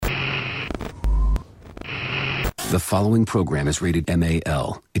The following program is rated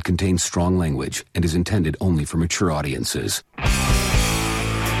MAL. It contains strong language and is intended only for mature audiences. Green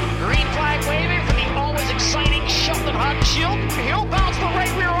flag waving for the always exciting Sheldon Hutchinson. He'll bounce the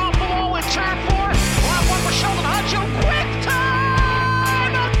right rear off the wall in turn 4. Lap 1 for Sheldon Hutchinson. Quick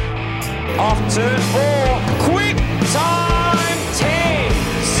time! Off turn 4. Quick time 10,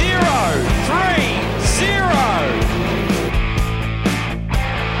 0, 3, 0.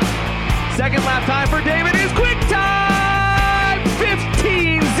 Second lap time for David is quick time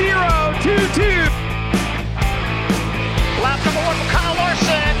 15, 0, 2, 2. Lap number 1 for Kyle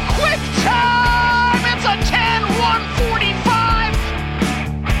Larson. Quick time! It's a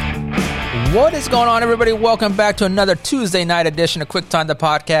 10-145. What is going on, everybody? Welcome back to another Tuesday night edition of QuickTime, the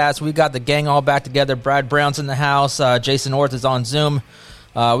podcast. We got the gang all back together. Brad Brown's in the house. Jason Orth is on Zoom.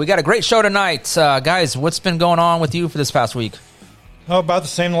 We got a great show tonight. Guys, what's been going on with you for this past week? Oh, about the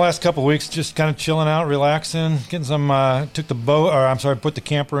same the last couple of weeks. Just kind of chilling out, relaxing, getting some. Put the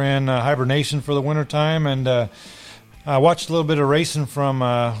camper in hibernation for the wintertime, and I watched a little bit of racing from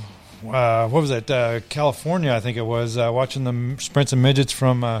what was it? California, I think it was. Watching the sprints and midgets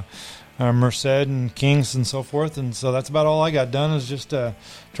from Merced and Kings and so forth, and so that's about all I got done. Is just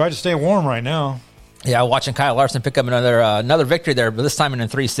try to stay warm right now. Yeah, watching Kyle Larson pick up another victory there, but this time in a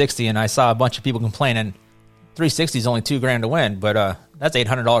 360, and I saw a bunch of people complaining. 360 is only $2,000 to win, but that's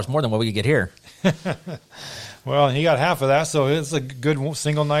 $800 more than what we could get here. Well, he got half of that, so it's a good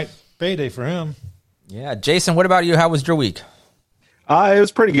single night payday for him. Yeah, Jason, what about you? How was your week? It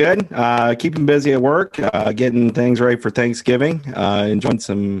was pretty good. Keeping busy at work, getting things ready for Thanksgiving, enjoying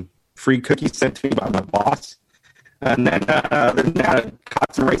some free cookies sent to me by my boss, and then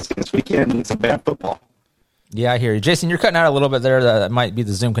caught some racing this weekend and some bad football. Yeah, I hear you. Jason, you're cutting out a little bit there. That might be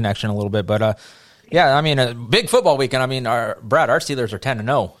the Zoom connection a little bit, but yeah, I mean, a big football weekend. I mean, our Steelers are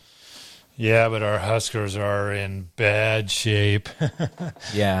 10-0. Yeah, but our Huskers are in bad shape.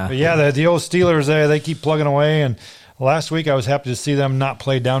 Yeah. But yeah, the old Steelers, they keep plugging away. And last week I was happy to see them not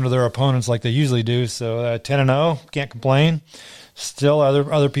play down to their opponents like they usually do. So 10-0, can't complain. Still,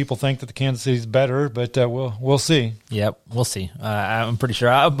 other people think that the Kansas City's better, but we'll see. Yep, we'll see. I'm pretty sure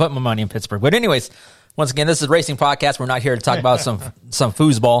I'll put my money in Pittsburgh. But anyways, once again, this is a racing podcast. We're not here to talk about some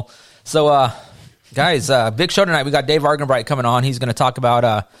foosball. So, guys, big show tonight. We got Dave Argabright coming on. He's going to talk about,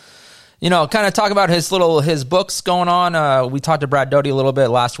 kind of talk about his books going on. We talked to Brad Doty a little bit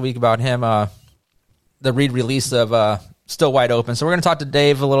last week about him, the re-release of Still Wide Open. So we're going to talk to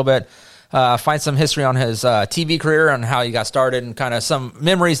Dave a little bit, find some history on his TV career and how he got started and kind of some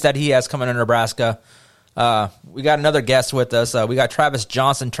memories that he has coming to Nebraska. We got another guest with us. We got Travis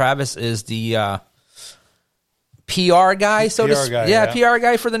Johnson. Travis is the PR guy, PR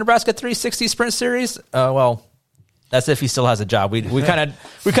guy for the Nebraska 360 Sprint Series. Well, that's if he still has a job. We kind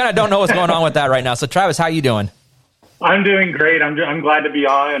of don't know what's going on with that right now. So, Travis, how you doing? I'm doing great. I'm glad to be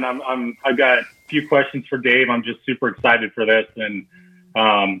on, and I've got a few questions for Dave. I'm just super excited for this, and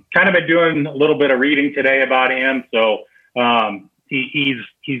kind of been doing a little bit of reading today about him. So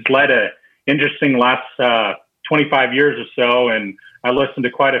he's led a interesting last 25 years or so, and I listened to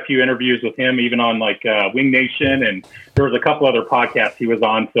quite a few interviews with him, even on Wing Nation, and there was a couple other podcasts he was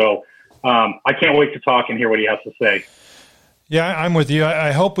on. So I can't wait to talk and hear what he has to say. Yeah, I'm with you.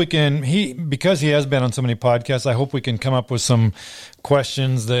 I hope we can, because he has been on so many podcasts, I hope we can come up with some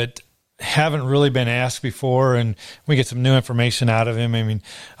questions that haven't really been asked before, and we get some new information out of him. I mean,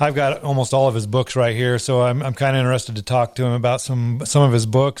 I've got almost all of his books right here, so I'm kind of interested to talk to him about some of his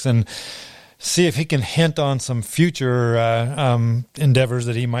books and see if he can hint on some future endeavors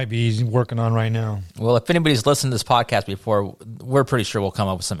that he might be working on right now. Well, if anybody's listened to this podcast before, we're pretty sure we'll come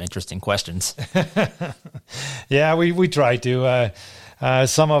up with some interesting questions. Yeah, we try to.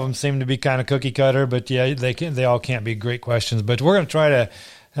 Some of them seem to be kind of cookie cutter, but yeah, they all can't be great questions. But we're going to try to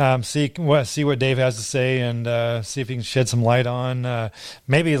see what Dave has to say and see if he can shed some light on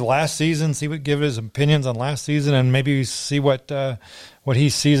maybe last season. Give his opinions on last season, and maybe see what he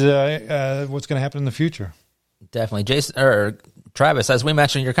sees what's going to happen in the future. Definitely, Jason or Travis. As we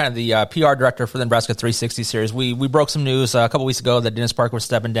mentioned, you're kind of the PR director for the Nebraska 360 series. We broke some news a couple weeks ago that Dennis Parker was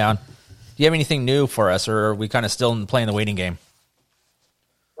stepping down. Do you have anything new for us, or are we kind of still playing the waiting game?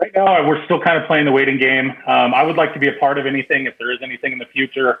 Right now, we're still kind of playing the waiting game. I would like to be a part of anything if there is anything in the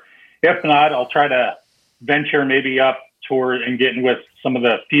future. If not, I'll try to venture maybe up toward and getting with some of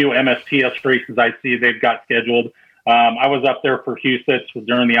the few MSPS races I see they've got scheduled. I was up there for Houston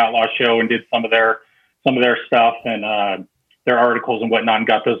during the Outlaw Show and did some of their stuff and their articles and whatnot, and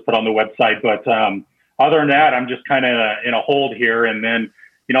got those put on the website. But other than that, I'm just kind of in a hold here. And then,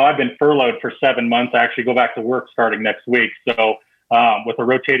 I've been furloughed for 7 months. I actually go back to work starting next week. So with a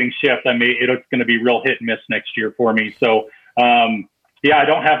rotating shift, it's going to be real hit and miss next year for me. So, I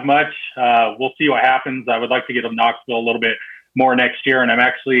don't have much. We'll see what happens. I would like to get to Knoxville a little bit more next year, and I'm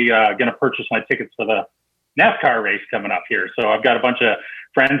actually going to purchase my tickets for the NASCAR race coming up here. So I've got a bunch of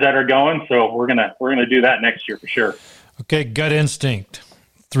friends that are going, so we're gonna do that next year for sure. Okay, gut instinct.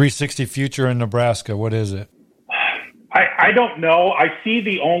 360 future in Nebraska. What is it? I don't know. I see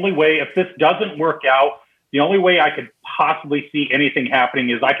the only way, if this doesn't work out, the only way I could possibly see anything happening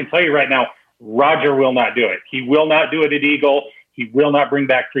is, I can tell you right now, Roger will not do it. He will not do it at Eagle. He will not bring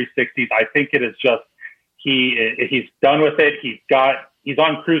back 360s. I think it is just, he's done with it. He's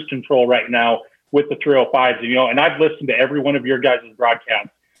on cruise control right now with the 305s, and I've listened to every one of your guys'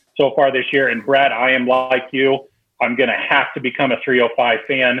 broadcasts so far this year. And Brad, I am like you. I'm going to have to become a 305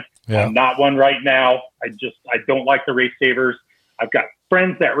 fan. Yeah. I'm not one right now. I don't like the race savers. I've got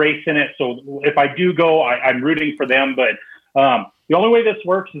friends that race in it. So if I do go, I'm rooting for them. But the only way this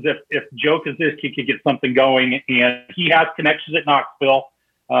works is if Joe Koziski could get something going, and he has connections at Knoxville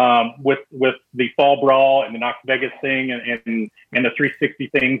with the Fall Brawl and the Knox Vegas thing and the 360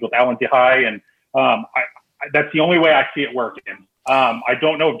 things with Alan DeHai. And that's the only way I see it working. I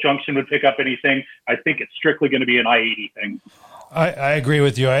don't know if Junction would pick up anything. I think it's strictly going to be an I-80 thing. I agree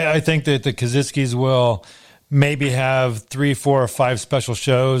with you. I think that the Koziskis will maybe have 3, 4, or 5 special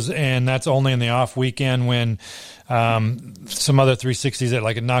shows, and that's only in the off weekend when some other 360s at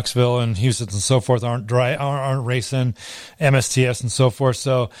like Knoxville and Houston and so forth aren't racing, MSTS and so forth.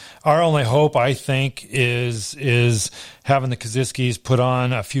 So our only hope, I think, is having the Koziskis put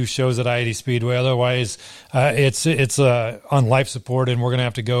on a few shows at I-80 Speedway. Otherwise, it's on life support, and we're going to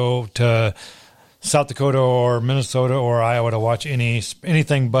have to go to South Dakota or Minnesota or Iowa to watch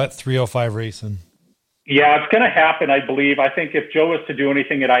anything but 305 racing. Yeah, it's going to happen, I believe. I think if Joe was to do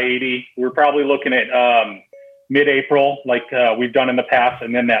anything at I-80, we're probably looking at mid-April, like we've done in the past,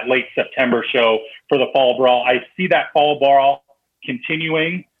 and then that late September show for the Fall Brawl. I see that Fall Brawl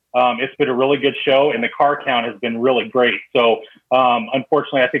continuing. It's been a really good show, and the car count has been really great. So,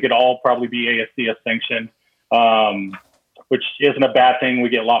 unfortunately, I think it'll all probably be ASCS sanctioned, which isn't a bad thing. We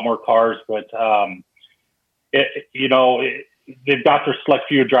get a lot more cars, but they've got their select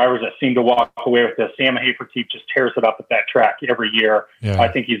few drivers that seem to walk away with this. Sam Haferteep just tears it up at that track every year. Yeah. I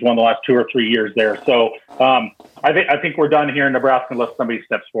think he's won the last 2 or 3 years there. So I think we're done here in Nebraska unless somebody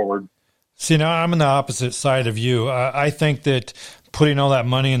steps forward. See, now I'm on the opposite side of you. I think that putting all that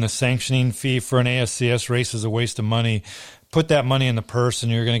money in the sanctioning fee for an ASCS race is a waste of money. Put that money in the purse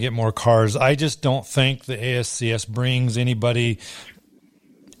and you're going to get more cars. I just don't think the ASCS brings anybody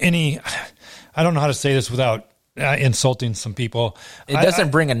I don't know how to say this without insulting some people. It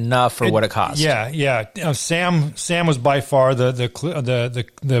doesn't bring enough for what it costs. Yeah. Sam was by far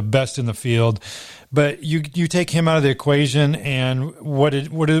the best in the field, but you take him out of the equation, and what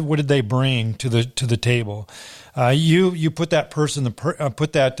did they bring to the table? You put that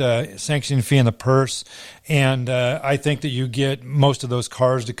put that sanctioning fee in the purse, and I think that you get most of those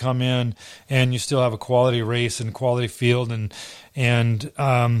cars to come in, and you still have a quality race and quality field, and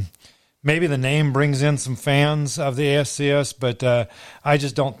maybe the name brings in some fans of the ASCS, but I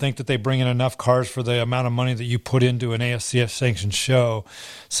just don't think that they bring in enough cars for the amount of money that you put into an ASCS sanctioned show.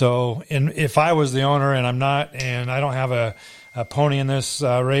 So, if I was the owner, and I'm not, and I don't have a pony in this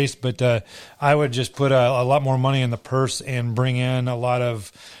race, but I would just put a lot more money in the purse and bring in a lot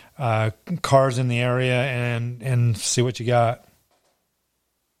of cars in the area and see what you got.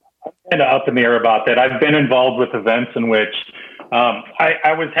 I'm kind of up in the air about that. I've been involved with events in which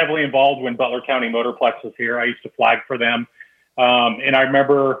I was heavily involved when Butler County Motorplex was here. I used to flag for them. And I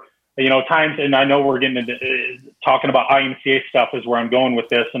remember, times, and I know we're getting into talking about IMCA stuff is where I'm going with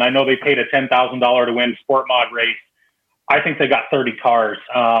this. And I know they paid a $10,000 to win Sport Mod race. I think they got 30 cars.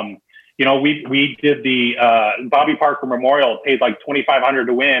 We did the Bobby Parker Memorial, paid like $2,500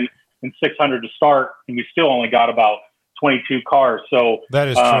 to win and $600 to start, and we still only got about 22 cars. So that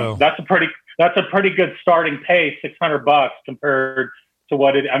is true. That's a pretty good starting pay, $600 compared to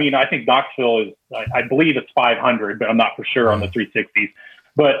what it. I mean, I think Knoxville is. I believe it's $500, but I'm not for sure on the 360s.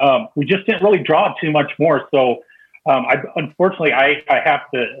 But we just didn't really draw too much more. So unfortunately, I have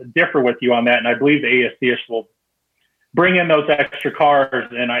to differ with you on that, and I believe the ASCS will bring in those extra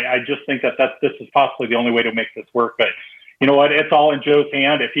cars, and I just think that this is possibly the only way to make this work. But you know what? It's all in Joe's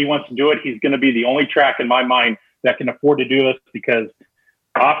hand. If he wants to do it, he's going to be the only track in my mind that can afford to do this, because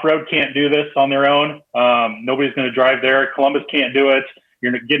off-road can't do this on their own. Nobody's going to drive there. Columbus can't do it.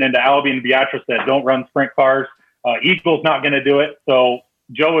 You're getting into Albion and Beatrice that don't run sprint cars. Eagle's not going to do it. So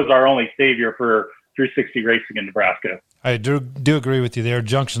Joe is our only savior for 360 racing in Nebraska. I do agree with you there.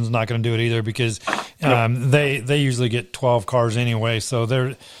 Junction's not going to do it either because they usually get 12 cars anyway, so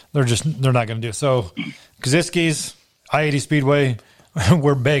they're not going to do it. So Koziski's, I-80 Speedway,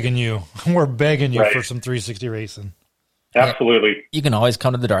 we're begging you. We're begging you for some 360 racing. Absolutely. You can always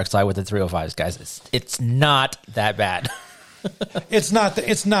come to the dark side with the 305s, guys. It's not that bad. It's not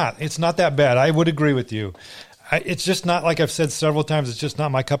that bad. I would agree with you. It's just not, like I've said several times, it's just not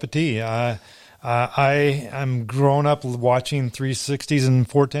my cup of tea. I'm grown up watching 360s and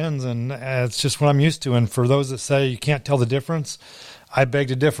 410s, and it's just what I'm used to. And for those that say you can't tell the difference, I beg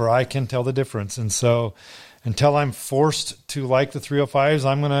to differ. I can tell the difference. And so until I'm forced to like the 305s,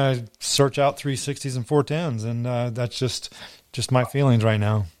 I'm going to search out 360s and 410s. And that's just my feelings right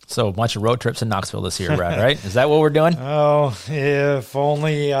now. So a bunch of road trips in Knoxville this year, Brad, right? Is that what we're doing? Oh, if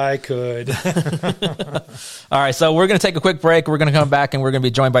only I could. All right, so we're going to take a quick break. We're going to come back, and we're going to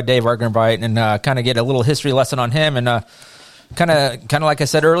be joined by Dave Argabright and kind of get a little history lesson on him and kind of like I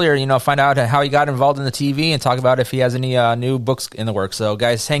said earlier, find out how he got involved in the TV and talk about if he has any new books in the works. So,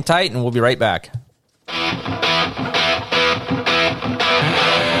 guys, hang tight, and we'll be right back.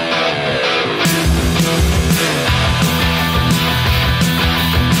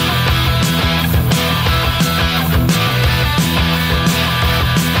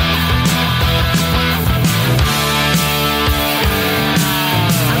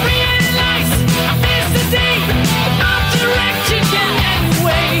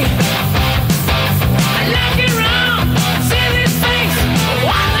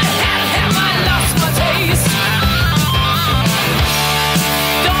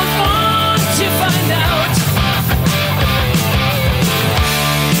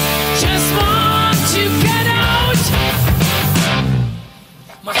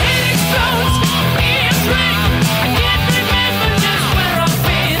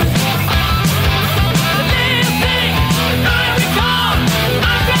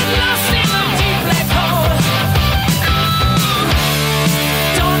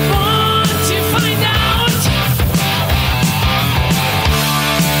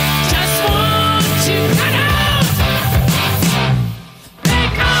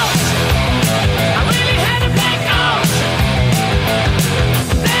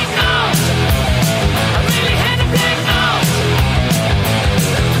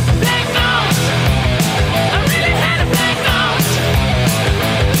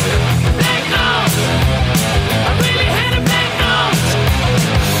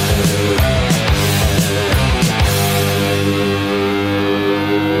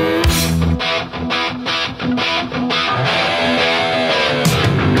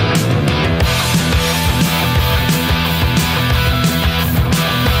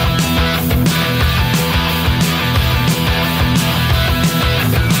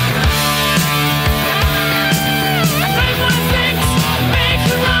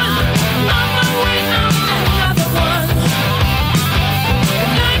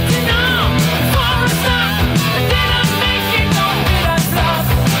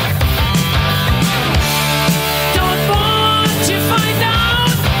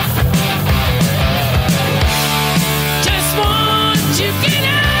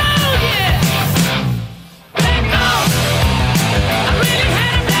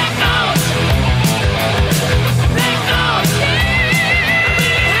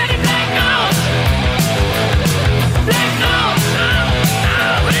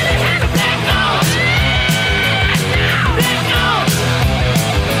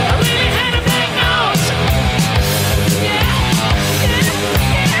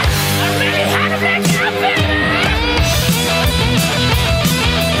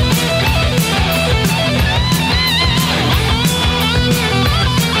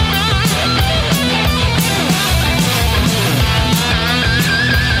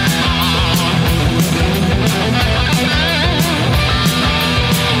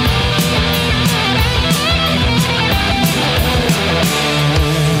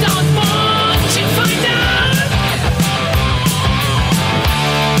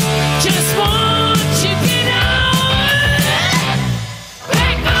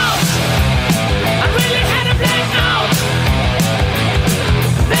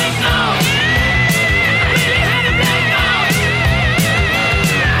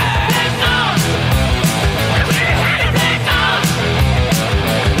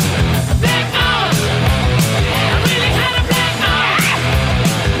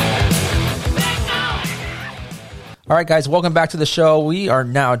 All right, guys, welcome back to the show. We are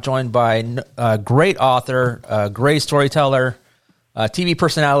now joined by a great author, a great storyteller, TV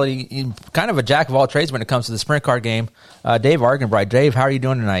personality, kind of a jack of all trades when it comes to the sprint car game, Dave Argabright. Dave, how are you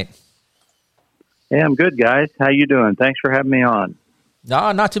doing tonight? Hey, I'm good, guys. How you doing? Thanks for having me on.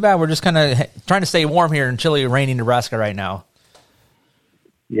 No, not too bad. We're just kind of trying to stay warm here in chilly, rainy Nebraska right now.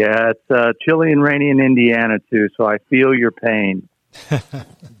 Yeah, it's chilly and rainy in Indiana, too, so I feel your pain.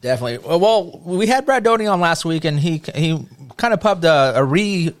 Definitely. Well, we had Brad Doty on last week, and he kind of pubbed a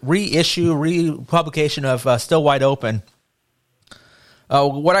republication of Still Wide Open.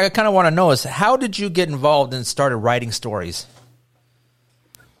 What I kind of want to know is, how did you get involved and started writing stories?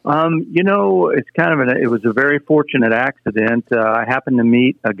 It's kind of it was a very fortunate accident. I happened to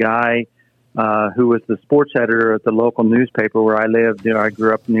meet a guy who was the sports editor at the local newspaper where I lived. I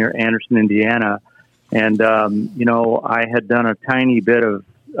grew up near Anderson, Indiana. And, I had done a tiny bit of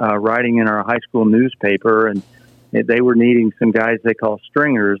writing in our high school newspaper, and they were needing some guys they call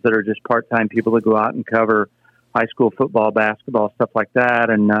stringers that are just part-time people that go out and cover high school football, basketball, stuff like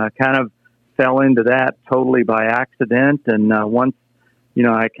that. And kind of fell into that totally by accident. And once,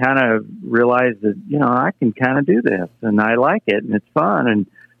 I kind of realized that, I can kind of do this, and I like it, and it's fun. And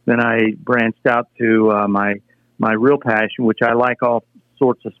then I branched out to my real passion, which I like all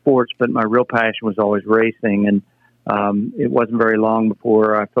sorts of sports, but my real passion was always racing. And it wasn't very long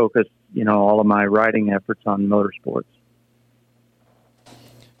before I focused, all of my writing efforts on motorsports.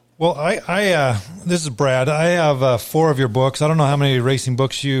 Well, this is Brad. I have 4 of your books. I don't know how many racing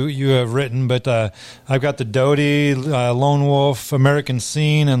books you have written, but I've got the Doty, Lone Wolf, American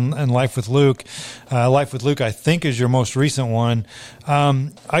Scene, and Life with Luke. Life with Luke, I think, is your most recent one.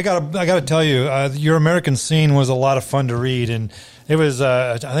 I gotta tell you, your American Scene was a lot of fun to read, and it was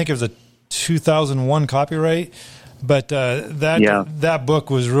I think it was a 2001 copyright, but that book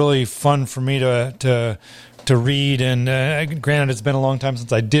was really fun for me to read, and granted, it's been a long time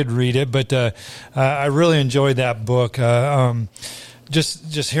since I did read it, but I really enjoyed that book.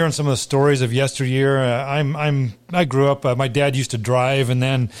 Just hearing some of the stories of yesteryear. I grew up. My dad used to drive, and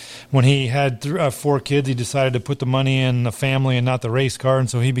then when he had 4 kids, he decided to put the money in the family and not the race car, and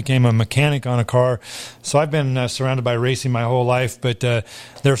so he became a mechanic on a car. So I've been surrounded by racing my whole life, but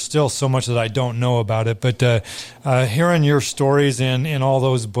there's still so much that I don't know about it. But hearing your stories in all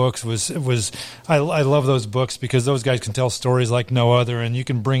those books was I love those books because those guys can tell stories like no other, and you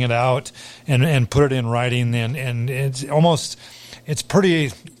can bring it out and put it in writing, and it's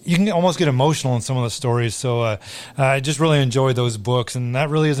pretty, you can almost get emotional in some of the stories. So I just really enjoy those books. And that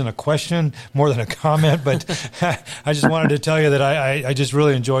really isn't a question, more than a comment. But I just wanted to tell you that I just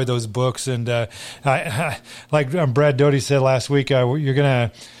really enjoy those books. And like Brad Doty said last week, you're going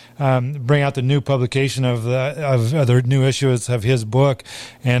to bring out the new publication of the new issues of his book.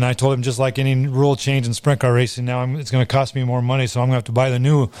 And I told him, just like any rule change in sprint car racing now, it's going to cost me more money. So I'm going to have to buy the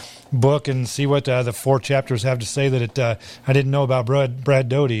new book and see what the 4 chapters have to say that I didn't know about Brad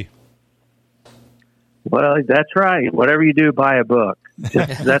Doty. Well, that's right. Whatever you do, buy a book.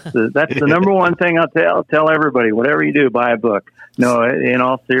 That's the number one thing I'll tell everybody. Whatever you do, buy a book. No, in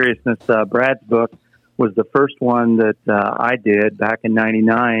all seriousness, Brad's book was the first one that I did back in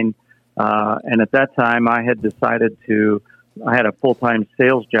 '99, and at that time I had decided I had a full-time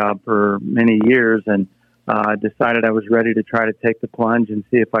sales job for many years, and I decided I was ready to try to take the plunge and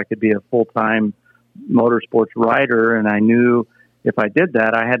see if I could be a full-time motorsports writer. And I knew if I did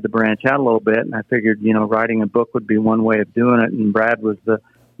that, I had to branch out a little bit, and I figured, writing a book would be one way of doing it. And Brad was the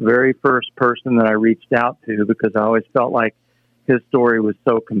very first person that I reached out to because I always felt like his story was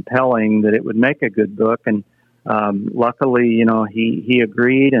so compelling that it would make a good book. And luckily, he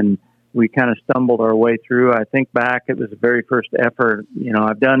agreed, and we kind of stumbled our way through. I think back, it was the very first effort.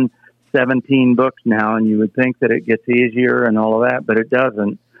 I've done 17 books now, and you would think that it gets easier and all of that, but it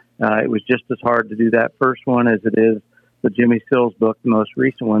doesn't. It was just as hard to do that first one as it is the Jimmy Sills book, the most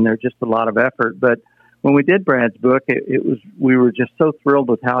recent one. They're just a lot of effort. But when we did Brad's book, we were just so thrilled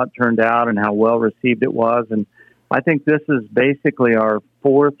with how it turned out and how well received it was. And I think this is basically our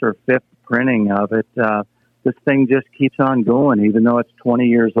 4th or 5th printing of it. This thing just keeps on going, even though it's 20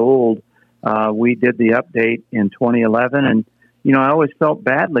 years old. We did the update in 2011, and I always felt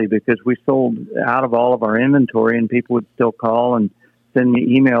badly because we sold out of all of our inventory, and people would still call and send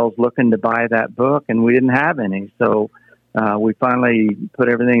me emails looking to buy that book, and we didn't have any. So we finally put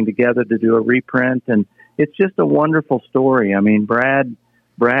everything together to do a reprint, and it's just a wonderful story. I mean, Brad's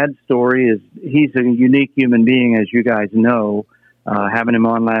story he's a unique human being, as you guys know. Having him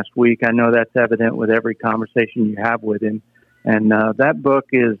on last week, I know that's evident with every conversation you have with him. And that book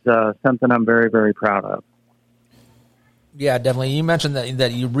is something I'm very, very proud of. Yeah, definitely. You mentioned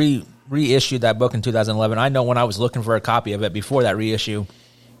that you reissued that book in 2011. I know when I was looking for a copy of it before that reissue,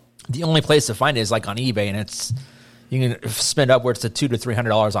 the only place to find it is like on eBay, and you can spend upwards to $200 to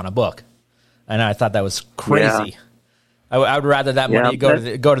 $300 on a book. And I thought that was crazy. I would rather that money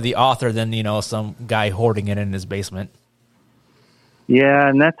go to the author than, you know, some guy hoarding it in his basement. Yeah,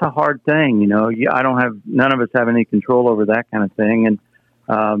 and that's a hard thing. You know, none of us have any control over that kind of thing. And,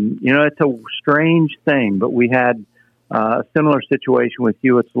 you know, it's a strange thing, but we had a similar situation with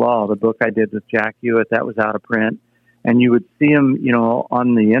Hewitt's Law, the book I did with Jack Hewitt that was out of print. And you would see him, you know,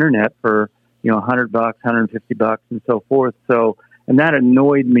 on the internet for, you know, $100, $150 and so forth. So, and that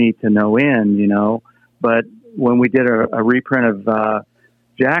annoyed me to no end, you know, but when we did a reprint of,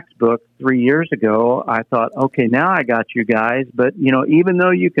 Jack's book 3 years ago, I thought, okay, now I got you guys. But, you know, even though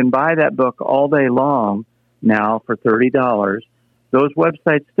you can buy that book all day long now for $30, those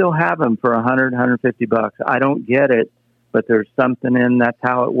websites still have them for $100, $150. I don't get it, but there's something that's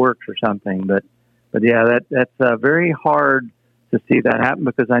how it works or something. But yeah, that's very hard to see that happen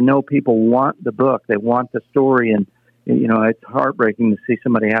because I know people want the book. They want the story. And, you know, it's heartbreaking to see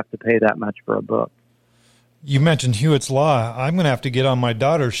somebody have to pay that much for a book. You mentioned Hewitt's Law. I'm going to have to get on my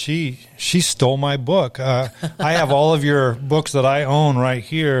daughter. She stole my book. I have all of your books that I own right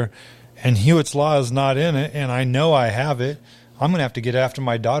here, and Hewitt's Law is not in it, and I know I have it. I'm going to have to get after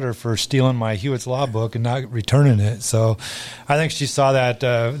my daughter for stealing my Hewitt's Law book and not returning it. So I think she saw that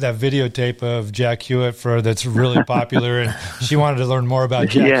videotape of Jack Hewitt that's really popular, and she wanted to learn more about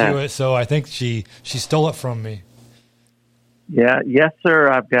Jack Hewitt, so I think she stole it from me. Yeah, yes, sir.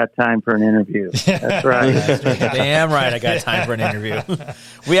 I've got time for an interview. That's right. Damn right, I got time for an interview.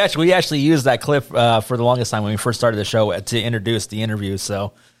 We actually used that clip for the longest time when we first started the show to introduce the interview.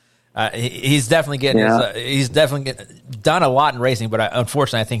 So he's definitely getting done a lot in racing, but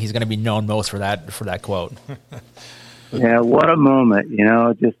unfortunately, I think he's going to be known most for that quote. Yeah, what a moment! You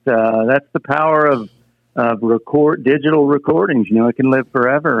know, just that's the power of digital recordings. You know, it can live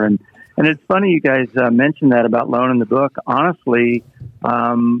forever. And it's funny you guys mentioned that about loaning the book. Honestly,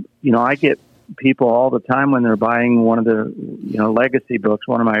 you know, I get people all the time when they're buying one of the, you know, legacy books,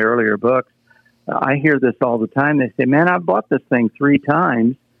 one of my earlier books. I hear this all the time. They say, man, I bought this thing 3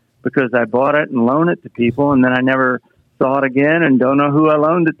 times because I bought it and loaned it to people, and then I never saw it again and don't know who I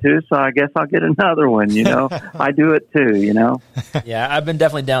loaned it to, so I guess I'll get another one, you know. I do it too, you know. Yeah, I've been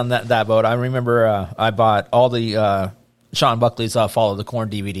definitely down that boat. I remember I bought all the Sean Buckley's Follow the Corn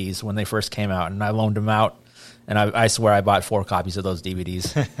DVDs when they first came out, and I loaned them out, and I swear I bought 4 copies of those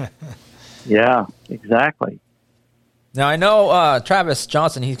DVDs. Yeah, exactly. Now I know Travis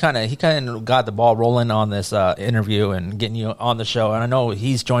Johnson. He kind of got the ball rolling on this interview and getting you on the show, and I know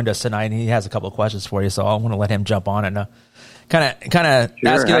he's joined us tonight, and he has a couple of questions for you. So I want to let him jump on and kind of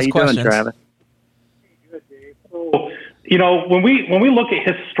ask you those questions. Doing, Travis? Good, Dave. So, you know, when we look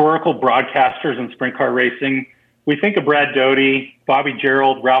at historical broadcasters in sprint car racing, we think of Brad Doty, Bobby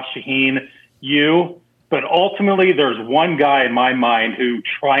Gerald, Ralph Shaheen, you, but ultimately there's one guy in my mind who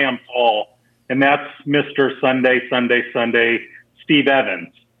triumphs all, and that's Mr. Sunday, Steve Evans.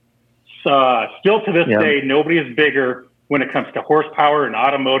 Still to this day, nobody is bigger when it comes to horsepower and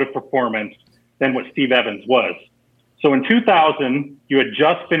automotive performance than what Steve Evans was. So in 2000, you had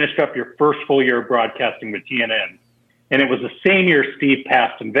just finished up your first full year of broadcasting with TNN, and it was the same year Steve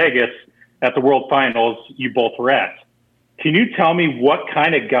passed in Vegas at the World Finals you both were at. Can you tell me what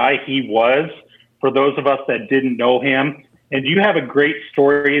kind of guy he was for those of us that didn't know him? And do you have a great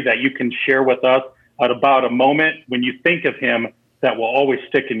story that you can share with us about a moment when you think of him that will always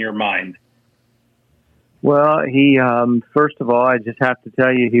stick in your mind? Well, he, first of all, I just have to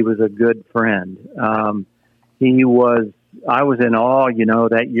tell you, he was a good friend. I was in awe, you know,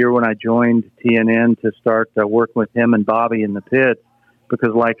 that year when I joined TNN to start working with him and Bobby in the pits.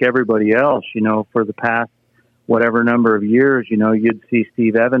 Because like everybody else, you know, for the past whatever number of years, you know, you'd see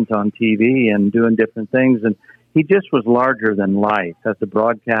Steve Evans on TV and doing different things. And he just was larger than life as a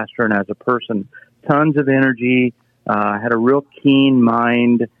broadcaster and as a person. Tons of energy, had a real keen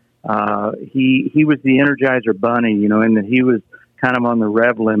mind. He was the Energizer Bunny, you know, in that he was kind of on the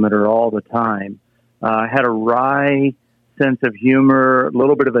rev limiter all the time. Had a wry sense of humor, a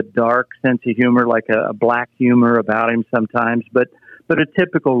little bit of a dark sense of humor, like a black humor about him sometimes, but a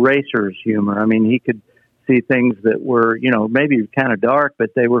typical racer's humor. I mean, he could see things that were, you know, maybe kind of dark,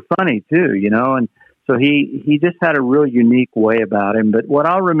 but they were funny too, you know, and so he just had a real unique way about him. But what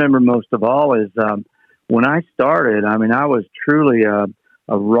I'll remember most of all is when I started, I mean, I was truly a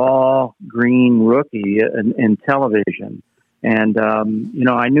raw green rookie in television. And, you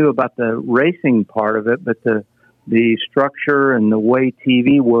know, I knew about the racing part of it, but the structure and the way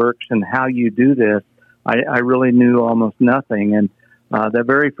TV works and how you do this, I really knew almost nothing. And the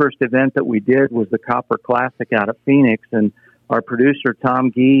very first event that we did was the Copper Classic out of Phoenix, and our producer,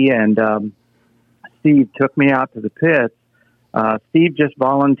 Tom Gee, and Steve took me out to the pits. Steve just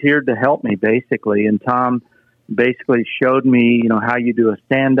volunteered to help me, basically, and Tom basically showed me, how you do a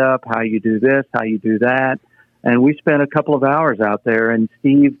stand-up, how you do this, how you do that. And we spent a couple of hours out there, and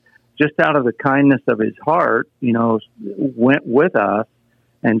Steve, just out of the kindness of his heart, went with us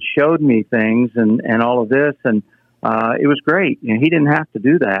and showed me things and all of this. And it was great. He didn't have to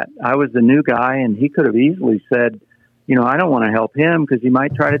do that. I was the new guy, and he could have easily said, I don't want to help him because he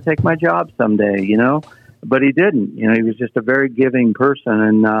might try to take my job someday, but he didn't. He was just a very giving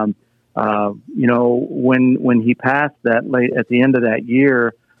person. And, when he passed that late at the end of that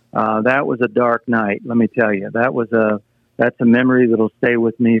year, that was a dark night. Let me tell you, that's a memory that'll stay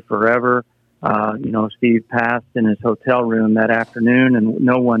with me forever. Steve passed in his hotel room that afternoon, and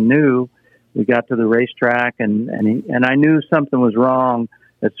no one knew. We got to the racetrack, and I knew something was wrong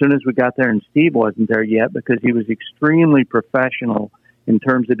as soon as we got there, and Steve wasn't there yet because he was extremely professional in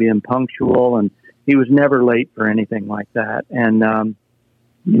terms of being punctual, and he was never late for anything like that. And,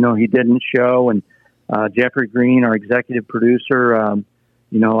 he didn't show. And Jeffrey Green, our executive producer,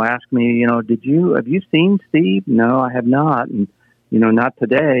 asked me, have you seen Steve? No, I have not. And, not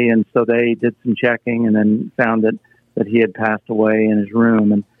today. And so they did some checking and then found that he had passed away in his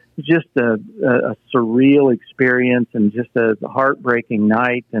room. And it was just a surreal experience and just a heartbreaking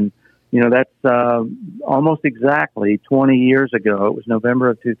night. And, that's almost exactly 20 years ago. It was November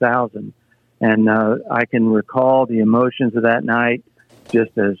of 2000. And I can recall the emotions of that night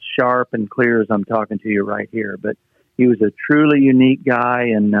just as sharp and clear as I'm talking to you right here. But he was a truly unique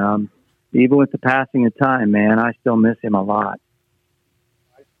guy. And even with the passing of time, man, I still miss him a lot.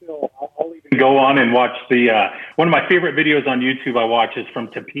 I'll even go on and watch one of my favorite videos on YouTube I watch is from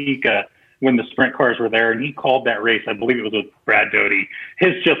Topeka when the sprint cars were there, and he called that race. I believe it was with Brad Doty.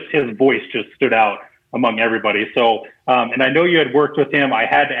 His voice just stood out among everybody. So, and I know you had worked with him. I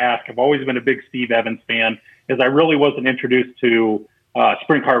had to ask. I've always been a big Steve Evans fan, as I really wasn't introduced to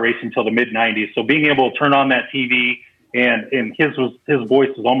sprint car racing until the mid-'90s. So being able to turn on that TV and his voice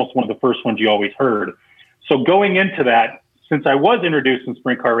was almost one of the first ones you always heard. So going into that, since I was introduced in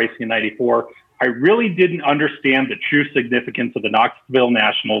sprint car racing in '94, I really didn't understand the true significance of the Knoxville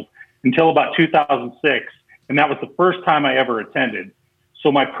Nationals until about 2006, and that was the first time I ever attended.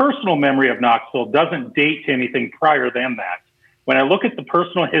 So my personal memory of Knoxville doesn't date to anything prior than that. When I look at the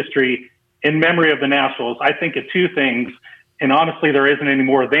personal history in memory of the Nationals, I think of two things, and honestly, there isn't any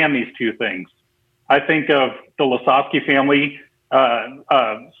more than these two things. I think of the Lasowski family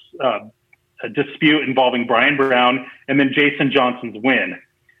a dispute involving Brian Brown, and then Jason Johnson's win.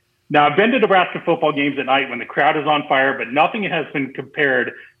 Now, I've been to Nebraska football games at night when the crowd is on fire, but nothing has been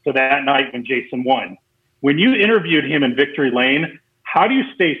compared to that night when Jason won. When you interviewed him in Victory Lane, how do you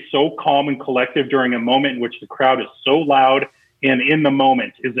stay so calm and collective during a moment in which the crowd is so loud and in the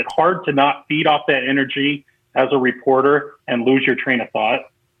moment? Is it hard to not feed off that energy as a reporter and lose your train of thought?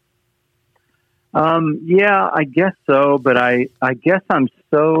 Yeah, I guess so, but I guess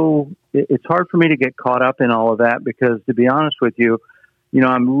it's hard for me to get caught up in all of that because, to be honest with you,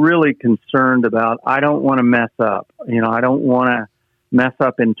 I'm really concerned about, I don't want to mess up. I don't want to mess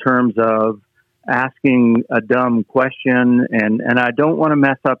up in terms of asking a dumb question, and I don't want to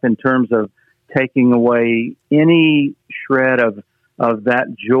mess up in terms of taking away any shred of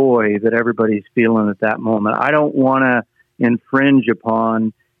that joy that everybody's feeling at that moment. I don't want to infringe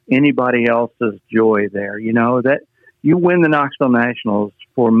upon anybody else's joy there. That you win the Knoxville Nationals,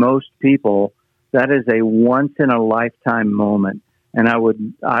 for most people, that is a once in a lifetime moment. And I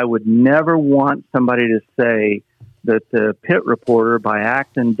would never want somebody to say that the pit reporter, by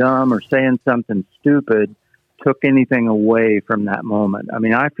acting dumb or saying something stupid, took anything away from that moment. I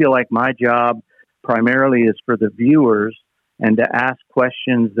mean, I feel like my job primarily is for the viewers and to ask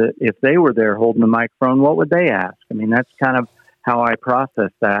questions that if they were there holding the microphone, what would they ask? I mean, that's kind of how I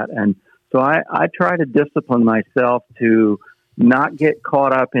process that. And so I try to discipline myself to not get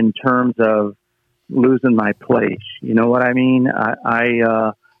caught up in terms of losing my place. You know what I mean?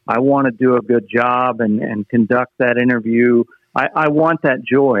 I want to do a good job and conduct that interview. I want that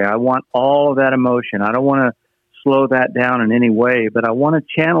joy. I want all of that emotion. I don't want to slow that down in any way, but I want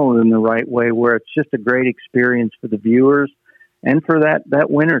to channel it in the right way where it's just a great experience for the viewers and for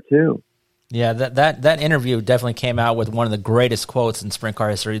that winner too. Yeah, that interview definitely came out with one of the greatest quotes in sprint car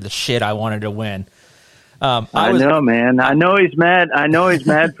history, the shit I wanted to win. I know, man. I know he's mad. I know he's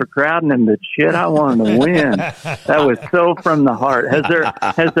mad for crowding him, but shit, I wanted to win. That was so from the heart.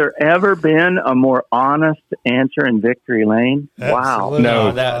 Has there ever been a more honest answer in Victory Lane? Absolutely. Wow.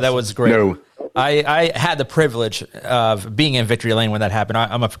 No, that was great. No. I had the privilege of being in Victory Lane when that happened.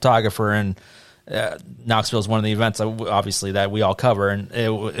 I'm a photographer, and Knoxville is one of the events, obviously, that we all cover, and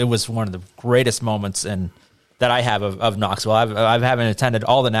it was one of the greatest moments that I have of Knoxville. I haven't attended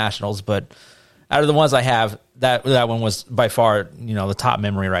all the Nationals, but out of the ones I have, that one was by far, the top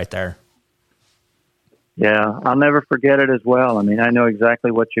memory right there. Yeah, I'll never forget it as well. I mean, I know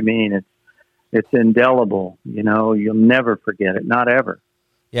exactly what you mean. It's indelible. You'll never forget it, not ever.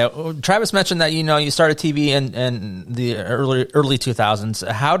 Yeah, well, Travis mentioned that you started TV in the early 2000s.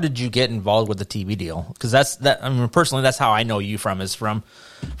 How did you get involved with the TV deal? Because personally, that's how I know you from your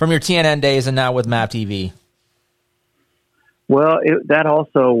TNN days and now with Map TV. Well, that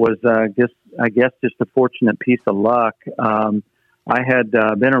also was I guess just a fortunate piece of luck. I had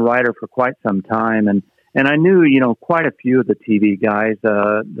been a writer for quite some time, and I knew quite a few of the TV guys,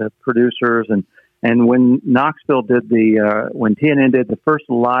 the producers, and when Knoxville when TNN did the first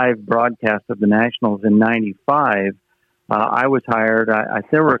live broadcast of the Nationals in '95, I was hired.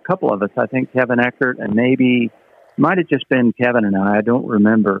 There were a couple of us. I think Kevin Eckert and maybe might have just been Kevin and I don't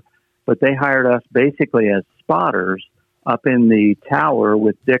remember, but they hired us basically as spotters up in the tower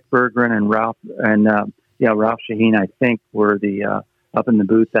with Dick Berggren and Ralph Shaheen, I think, were up in the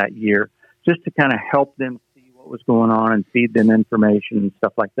booth that year, just to kind of help them see what was going on and feed them information and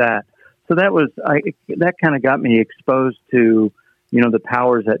stuff like that. So that kind of got me exposed to, the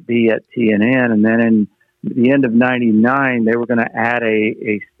powers that be at TNN. And then in the end of '99, they were going to add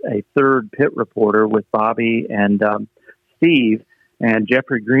a third pit reporter with Bobby and Steve. And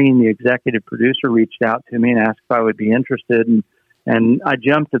Jeffrey Green, the executive producer, reached out to me and asked if I would be interested. And I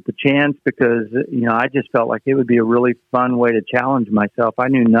jumped at the chance because, I just felt like it would be a really fun way to challenge myself. I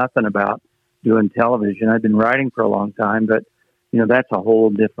knew nothing about doing television. I'd been writing for a long time, but that's a whole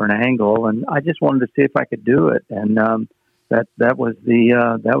different angle, and I just wanted to see if I could do it, and that was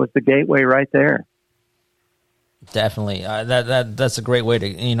the gateway right there. Definitely, that's a great way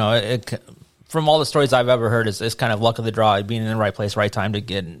to from all the stories I've ever heard, it's kind of luck of the draw, being in the right place, right time to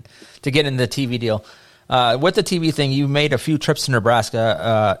get in the TV deal. With the TV thing, you made a few trips to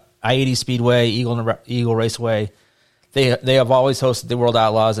Nebraska, I-80 Speedway, Eagle Raceway. They have always hosted the World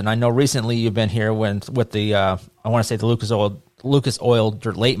Outlaws, and I know recently you've been here with the I want to say the Lucas Oil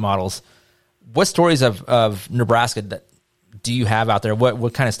Dirt Late models. What stories of Nebraska do you have out there?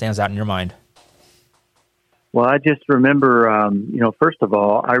 What kind of stands out in your mind? Well, I just remember, first of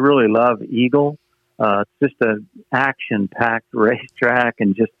all, I really love Eagle. It's just an action-packed racetrack,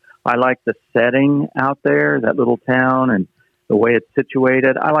 and I like the setting out there, that little town, and the way it's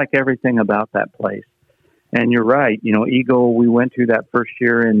situated. I like everything about that place. And you're right. Eagle, we went to that first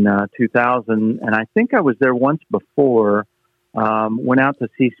year in 2000, and I think I was there once before. Went out to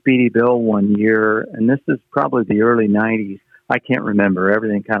see Speedy Bill one year, and this is probably the early 90s. I can't remember.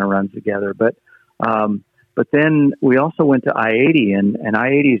 Everything kind of runs together. But then we also went to I-80, and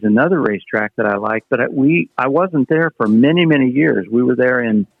I-80 is another racetrack that I like. But I wasn't there for many, many years. We were there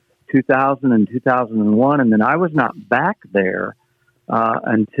in 2000 and 2001, and then I was not back there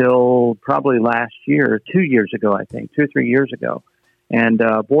until probably last year, 2 years ago, I think, 2 or 3 years ago. And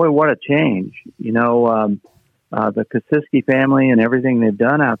boy, what a change. The Kosiski family and everything they've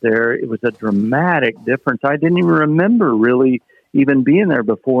done out there, it was a dramatic difference. I didn't even remember really even being there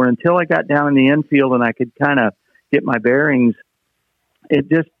before until I got down in the infield and I could kind of get my bearings.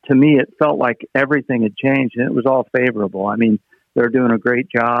 To me, it felt like everything had changed, and it was all favorable. I mean, they're doing a great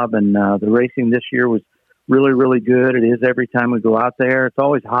job, and the racing this year was really, really good. It is every time we go out there. It's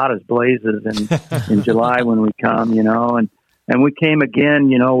always hot as blazes in July when we come, and we came again,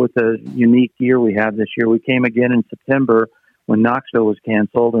 with the unique year we have this year. We came again in September when Knoxville was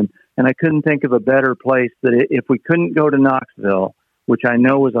canceled, and I couldn't think of a better place that if we couldn't go to Knoxville, which I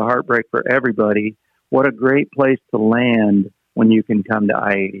know was a heartbreak for everybody, what a great place to land when you can come to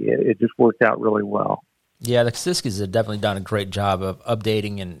I-80. It just worked out really well. Yeah, the Kosiskis have definitely done a great job of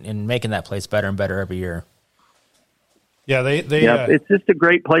updating and making that place better and better every year. Yeah, it's just a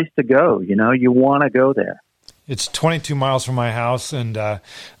great place to go. You want to go there. It's 22 miles from my house, and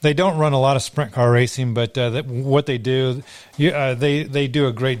they don't run a lot of sprint car racing, but what they do, they do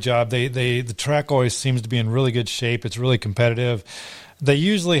a great job. The track always seems to be in really good shape. It's really competitive. They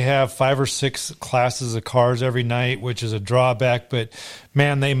usually have 5 or 6 classes of cars every night, which is a drawback, but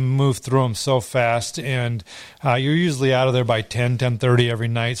man, they move through them so fast, and you're usually out of there by 10:30 every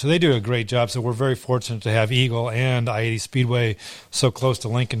night. So they do a great job. So we're very fortunate to have Eagle and I-80 Speedway so close to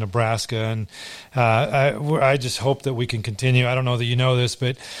Lincoln, Nebraska, and I just hope that we can continue. I don't know that you know this,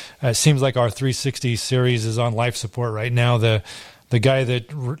 but it seems like our 360 series is on life support right now. The guy that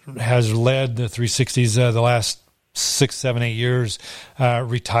has led the 360s the last 6, 7, 8 years,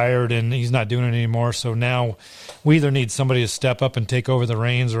 retired, and he's not doing it anymore. So now we either need somebody to step up and take over the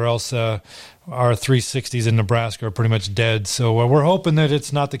reins, or else our 360s in Nebraska are pretty much dead. So we're hoping that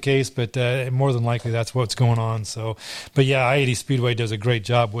it's not the case, but more than likely that's what's going on. So, but yeah, I-80 Speedway does a great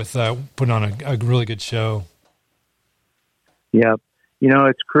job with putting on a really good show. Yeah.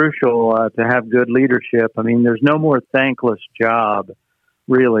 It's crucial to have good leadership. I mean, there's no more thankless job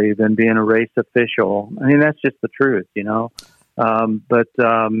really than being a race official. I mean, that's just the truth, but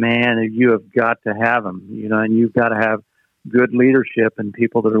man, you have got to have them, and you've got to have good leadership and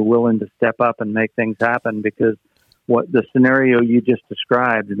people that are willing to step up and make things happen, because what the scenario you just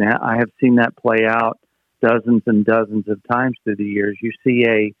described, and I have seen that play out dozens and dozens of times through the years. You see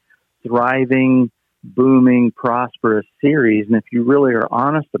a thriving, booming, prosperous series, and if you really are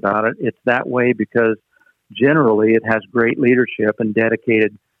honest about it, it's that way because generally it has great leadership and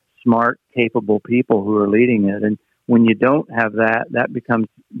dedicated, smart, capable people who are leading it. And when you don't have that, that becomes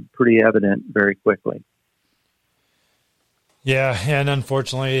pretty evident very quickly. Yeah, and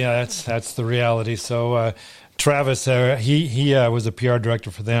unfortunately, that's the reality. So Travis, he was a PR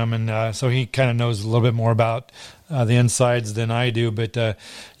director for them, and so he kind of knows a little bit more about the insides than I do. But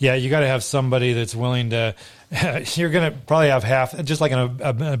yeah, you got to have somebody that's willing to. You're going to probably have half, just like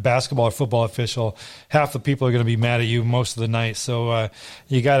a basketball or football official, half the people are going to be mad at you most of the night. So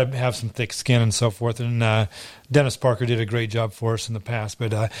you got to have some thick skin and so forth. And Dennis Parker did a great job for us in the past.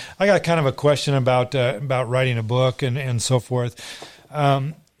 But I got kind of a question about writing a book and so forth.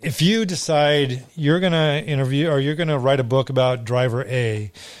 If you decide you're going to interview or you're going to write a book about driver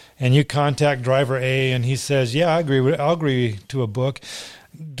A, and you contact driver A and he says, "Yeah, I'll agree to a book,"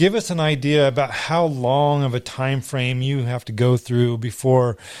 give us an idea about how long of a time frame you have to go through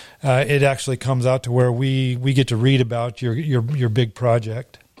before it actually comes out to where we get to read about your big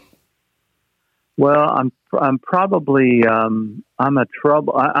project. Well, I'm probably I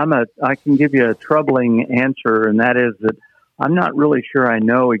can give you a troubling answer, and that is that I'm not really sure I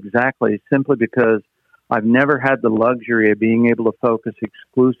know exactly, simply because I've never had the luxury of being able to focus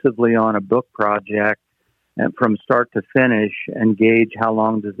exclusively on a book project and from start to finish and gauge how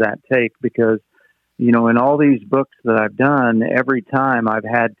long does that take. Because, in all these books that I've done, every time I've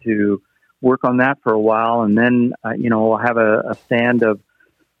had to work on that for a while, and then, I'll have a stand of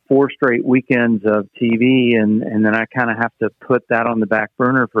 4 straight weekends of TV, and then I kind of have to put that on the back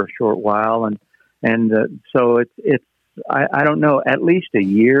burner for a short while. And so it's I don't know, at least a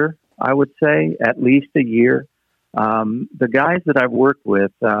year, I would say, at least a year. The guys that I've worked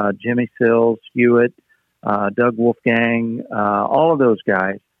with, Jimmy Sills, Hewitt, Doug Wolfgang, all of those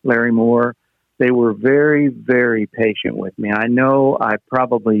guys, Larry Moore, they were very, very patient with me. I know I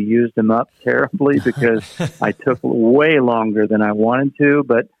probably used them up terribly because I took way longer than I wanted to,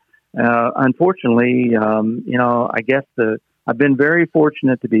 but unfortunately, I guess I've been very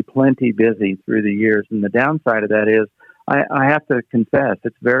fortunate to be plenty busy through the years, and the downside of that is I have to confess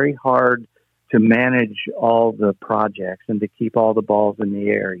it's very hard to manage all the projects and to keep all the balls in the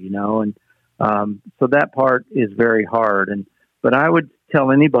air, and so that part is very hard. But I would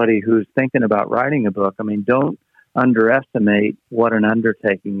tell anybody who's thinking about writing a book, don't underestimate what an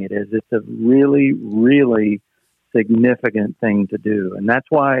undertaking it is. It's a really, really significant thing to do. And that's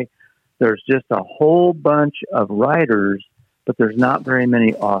why there's just a whole bunch of writers, but there's not very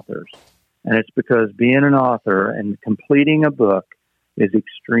many authors. And it's because being an author and completing a book is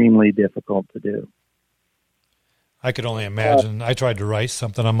extremely difficult to do. I could only imagine. I tried to write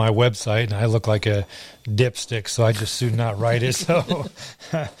something on my website, and I look like a dipstick, so I just do not write it.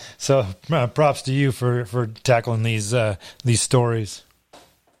 So props to you for tackling these stories.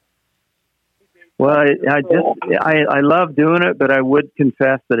 Well, I love doing it, but I would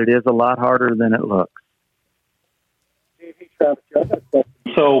confess that it is a lot harder than it looks.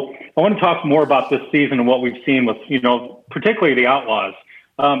 So I want to talk more about this season and what we've seen with, particularly the Outlaws.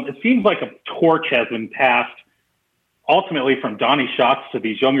 It seems like a torch has been passed ultimately from Donnie Schatz to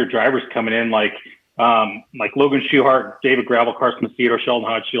these younger drivers coming in, like Logan Schuchart, David Gravel, Carson Macedo, Sheldon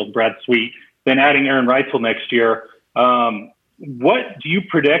Hodgshield, Brad Sweet, then adding Aaron Reitzel next year. What do you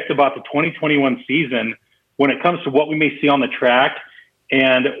predict about the 2021 season when it comes to what we may see on the track,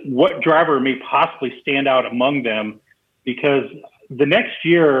 and what driver may possibly stand out among them? Because the next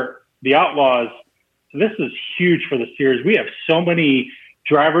year, the Outlaws, this is huge for the series. We have so many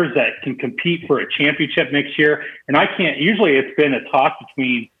drivers that can compete for a championship next year. And usually it's been a toss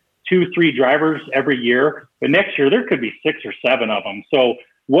between 2-3 drivers every year, but next year there could be 6 or 7 of them. So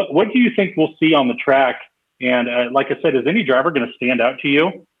what do you think we'll see on the track? And like I said, is any driver going to stand out to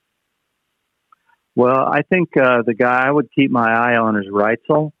you? Well, I think the guy I would keep my eye on is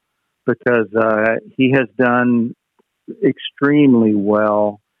Reitzel, because he has done extremely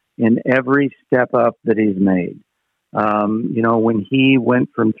well in every step up that he's made. When he went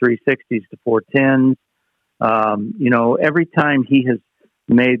from 360s to 410s, every time he has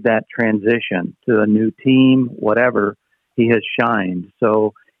made that transition to a new team, whatever, he has shined.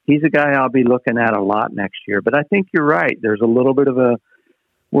 So he's a guy I'll be looking at a lot next year. But I think you're right. There's a little bit of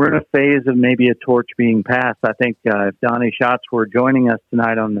we're in a phase of maybe a torch being passed. I think if Donnie Schatz were joining us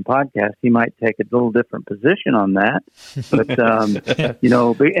tonight on the podcast, he might take a little different position on that. But,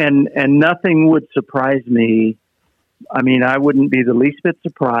 and nothing would surprise me. I mean, I wouldn't be the least bit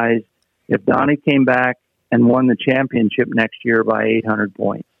surprised if Donnie came back and won the championship next year by 800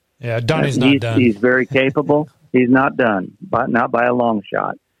 points. Yeah, Donnie's not done. He's very capable. He's not done, but not by a long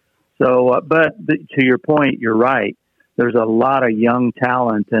shot. So, to your point, you're right. There's a lot of young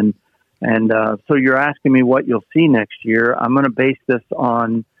talent, and so you're asking me what you'll see next year. I'm going to base this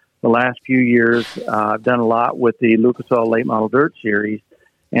on the last few years. I've done a lot with the Lucas Oil Late Model Dirt Series,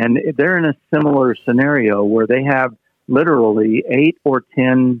 and they're in a similar scenario where they have literally 8 or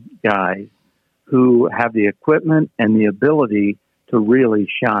 10 guys who have the equipment and the ability to really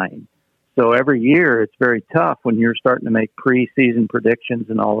shine. So every year it's very tough when you're starting to make preseason predictions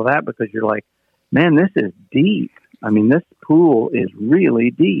and all of that, because you're like, man, this is deep. I mean, this pool is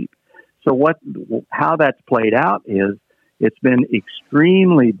really deep. So how that's played out is it's been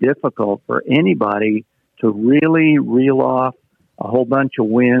extremely difficult for anybody to really reel off a whole bunch of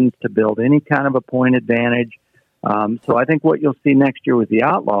wins to build any kind of a point advantage. So I think what you'll see next year with the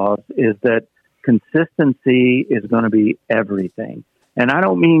Outlaws is that consistency is going to be everything. And I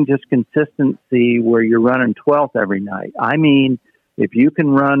don't mean just consistency where you're running 12th every night. I mean, if you can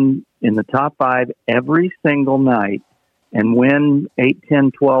run in the top 5 every single night and win 8,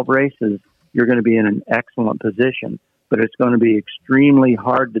 10, 12 races, you're going to be in an excellent position. But it's going to be extremely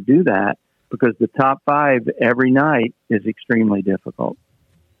hard to do that because the top 5 every night is extremely difficult.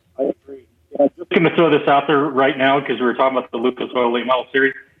 I agree. I'm just going to throw this out there right now because we were talking about the Lucas Oil Late Model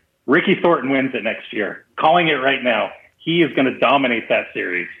Series. Ricky Thornton wins it next year. Calling it right now. He is going to dominate that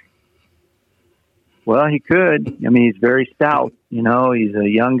series. Well, he could. I mean, he's very stout. He's a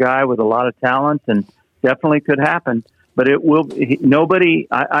young guy with a lot of talent, and definitely could happen. But it will. Nobody.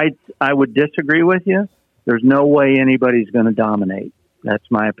 I would disagree with you. There's no way anybody's going to dominate. That's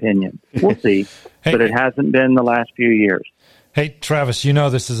my opinion. We'll see. Hey, but it hasn't been the last few years. Hey, Travis,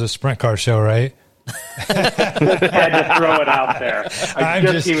 this is a sprint car show, right? Had to throw it out there.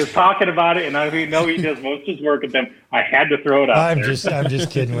 He was talking about it, and I know he does most of his work with them. I had to throw it out I'm there. I'm just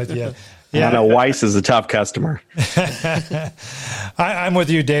kidding with you. Yeah, I know Weiss is a tough customer. I'm with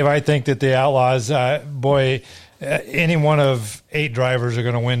you, Dave. I think that the Outlaws, any one of 8 drivers are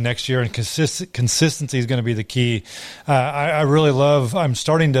going to win next year, and consistency is going to be the key. I'm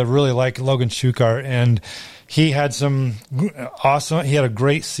starting to really like Logan Shukar, and he had he had a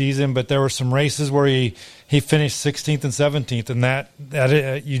great season, but there were some races where he finished 16th and 17th, and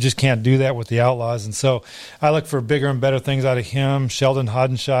that you just can't do that with the Outlaws. And so I look for bigger and better things out of him. Sheldon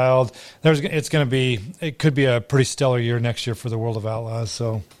Hodenschild. It could be a pretty stellar year next year for the World of Outlaws.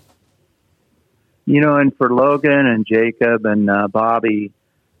 So, and for Logan and Jacob and Bobby,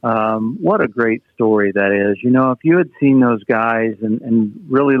 what a great story that is. If you had seen those guys and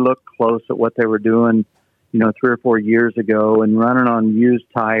really looked close at what they were doing, 3 or 4 years ago, and running on used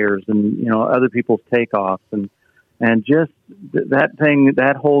tires and, other people's takeoffs and just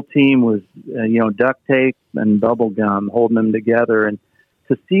that whole team was, duct tape and bubble gum holding them together. And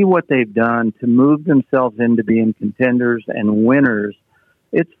to see what they've done to move themselves into being contenders and winners,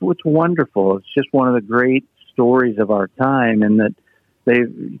 it's wonderful. It's just one of the great stories of our time, and that they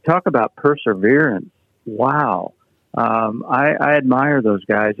talk about perseverance. Wow. I admire those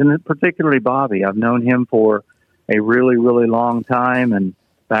guys, and particularly Bobby. I've known him for a really, really long time, and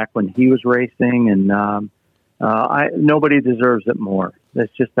back when he was racing, and nobody deserves it more.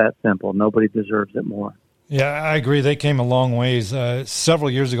 It's just that simple. Nobody deserves it more. Yeah, I agree. They came a long ways. Several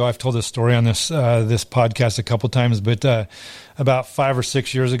years ago, I've told this story on this podcast a couple times, but about 5 or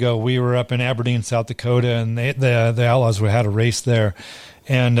 6 years ago, we were up in Aberdeen, South Dakota, and the Outlaws had a race there.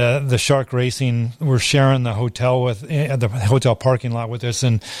 And the Shark Racing were sharing the hotel the hotel parking lot with us.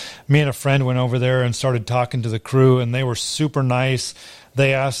 And me and a friend went over there and started talking to the crew, and they were super nice.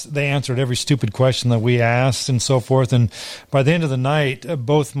 They answered every stupid question that we asked and so forth. And by the end of the night,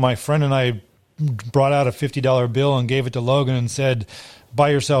 both my friend and I brought out a $50 bill and gave it to Logan and said, buy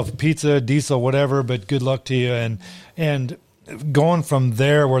yourself pizza, diesel, whatever, but good luck to you. And going from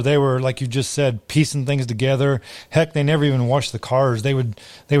there where they were, like you just said, piecing things together. Heck, they never even washed the cars. They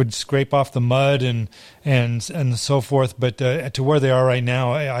would scrape off the mud and so forth. But to where they are right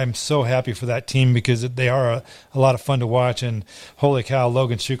now, I'm so happy for that team because they are a lot of fun to watch. And holy cow,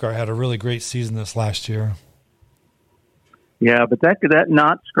 Logan Shukar had a really great season this last year. Yeah, but that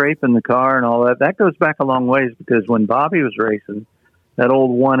not scraping the car and all that goes back a long ways, because when Bobby was racing that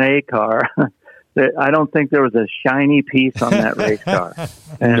old 1A car, I don't think there was a shiny piece on that race car.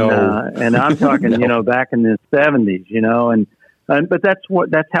 And and I'm talking, back in the 70s, but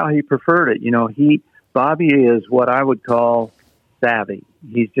that's how he preferred it. Bobby is what I would call savvy.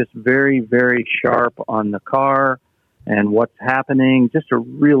 He's just very, very sharp on the car and what's happening. Just a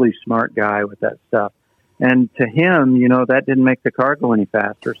really smart guy with that stuff. And to him, that didn't make the car go any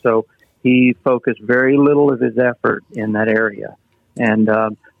faster. So he focused very little of his effort in that area. And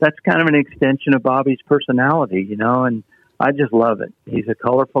that's kind of an extension of Bobby's personality, and I just love it. He's a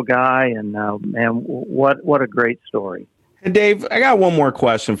colorful guy, and man, what a great story. Hey, Dave, I got one more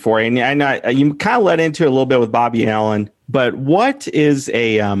question for you. And I know you kind of led into it a little bit with Bobby Allen, but what is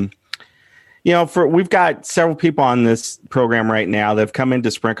we've got several people on this program right now that have come into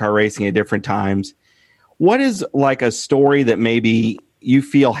sprint car racing at different times. What is like a story that maybe you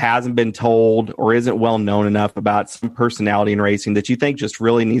feel hasn't been told or isn't well known enough about some personality in racing that you think just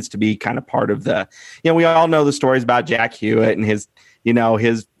really needs to be kind of part of the, we all know the stories about Jack Hewitt and his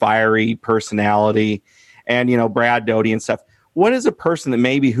fiery personality and, Brad Doty and stuff. What is a person that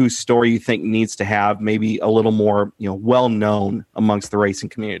maybe whose story you think needs to have maybe a little more, well known amongst the racing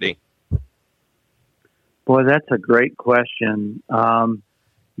community? Boy, that's a great question.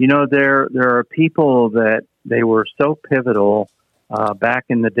 There are people that they were so pivotal back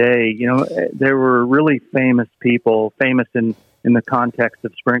in the day. There were really famous people, famous in the context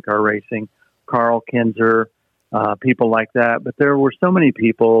of sprint car racing, Carl Kinzer, people like that. But there were so many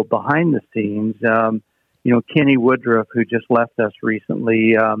people behind the scenes. Kenny Woodruff, who just left us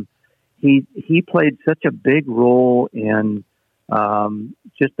recently, he played such a big role in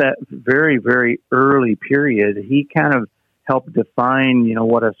just that very, very early period. He kind of helped define,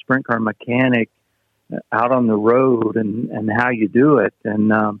 what a sprint car mechanic out on the road and how you do it.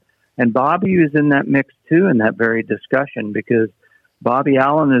 And Bobby was in that mix too, in that very discussion, because Bobby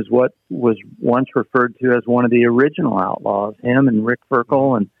Allen is what was once referred to as one of the original outlaws, him and Rick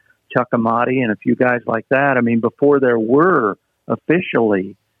Ferkel and Chuck Amati and a few guys like that. I mean, before there were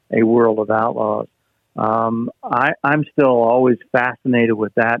officially a world of outlaws. I'm still always fascinated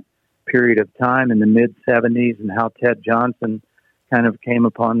with that period of time in the mid 70s and how Ted Johnson kind of came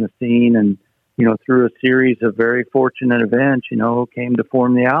upon the scene and, through a series of very fortunate events, came to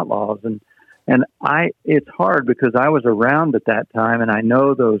form the Outlaws. And it's hard because I was around at that time and I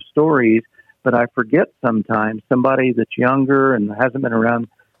know those stories, but I forget sometimes somebody that's younger and hasn't been around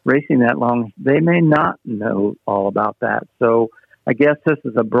racing that long, they may not know all about that. So I guess this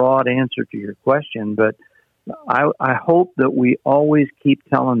is a broad answer to your question, but I hope that we always keep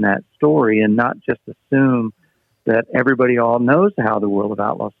telling that story and not just assume that everybody all knows how the World of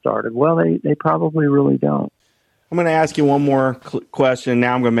Outlaws started. Well, they probably really don't. I'm going to ask you one more question.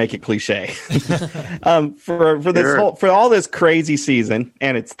 Now I'm going to make it cliche. For all this crazy season,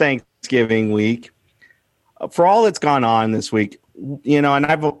 and it's Thanksgiving week, for all that's gone on this week, and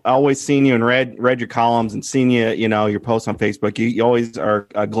I've always seen you and read your columns and seen you, your posts on Facebook. You always are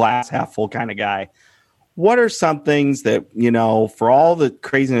a glass half full kind of guy. What are some things that, for all the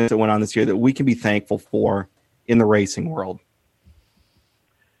craziness that went on this year that we can be thankful for in the racing world?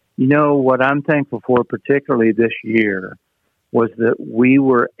 What I'm thankful for, particularly this year, was that we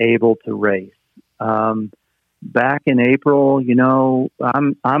were able to race. Back in April,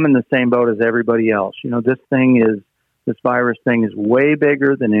 I'm in the same boat as everybody else. This virus thing is way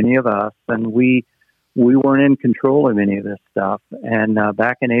bigger than any of us, and we weren't in control of any of this stuff. And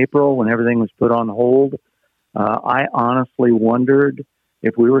back in April, when everything was put on hold, I honestly wondered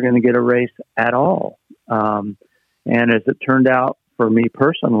if we were going to get a race at all. And as it turned out, for me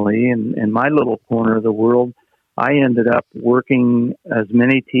personally, in my little corner of the world, I ended up working as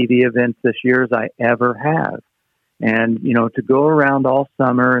many TV events this year as I ever have. And, to go around all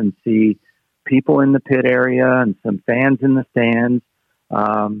summer and see people in the pit area and some fans in the stands,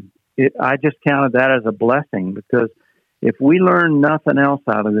 I just counted that as a blessing, because if we learn nothing else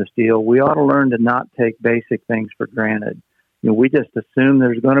out of this deal, we ought to learn to not take basic things for granted. We just assume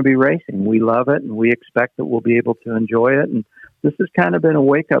there's going to be racing. We love it, and we expect that we'll be able to enjoy it. And this has kind of been a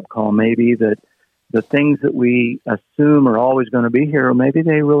wake-up call, maybe, that the things that we assume are always going to be here, maybe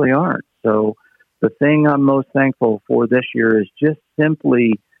they really aren't. So the thing I'm most thankful for this year is just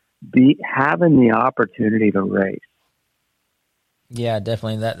simply having the opportunity to race. Yeah,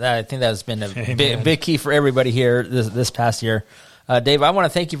 definitely. That I think that's been a big key for everybody here this past year. Dave, I want to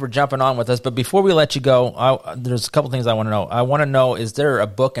thank you for jumping on with us. But before we let you go, there's a couple things I want to know. I want to know: is there a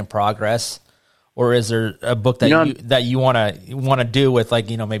book in progress, or is there a book that you want to do with, like,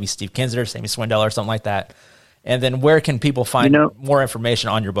 maybe Steve Kinzer, Sammy Swindell, or something like that? And then where can people find more information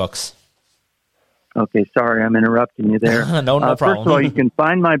on your books? Okay, sorry, I'm interrupting you there. No problem. First of all, you can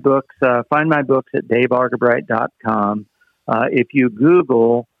find my books at daveargabright.com. If you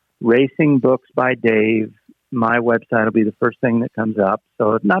Google Racing Books by Dave, my website will be the first thing that comes up.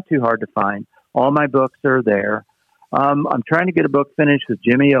 So it's not too hard to find. All my books are there. I'm trying to get a book finished with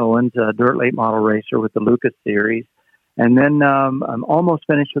Jimmy Owens, a dirt late model racer with the Lucas series. And then I'm almost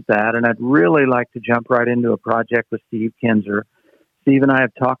finished with that. And I'd really like to jump right into a project with Steve Kinzer. Steve and I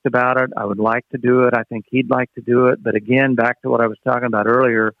have talked about it. I would like to do it. I think he'd like to do it. But again, back to what I was talking about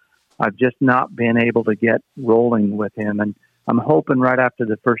earlier, I've just not been able to get rolling with him. And I'm hoping right after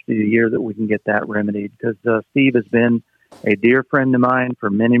the first of the year that we can get that remedied, because Steve has been a dear friend of mine for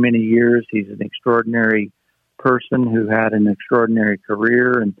many, many years. He's an extraordinary person who had an extraordinary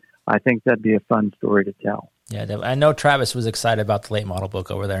career, and I think that'd be a fun story to tell. Yeah, I know Travis was excited about the late model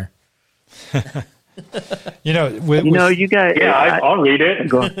book over there. You guys. Yeah, I'll read it.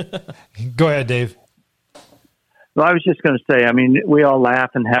 Go ahead, Dave. Well, I was just going to say, I mean, we all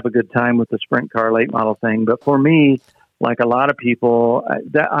laugh and have a good time with the sprint car late model thing, but for me, like a lot of people,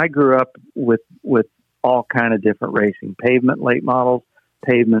 I grew up with all kind of different racing: pavement late models,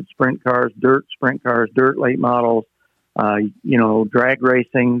 pavement sprint cars, dirt sprint cars, dirt late models, drag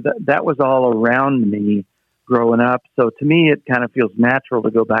racing. That was all around me growing up. So to me, it kind of feels natural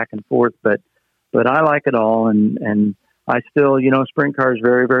to go back and forth, but I like it all. And I still, sprint cars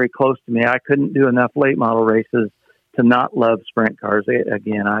very, very close to me. I couldn't do enough late model races to not love sprint cars.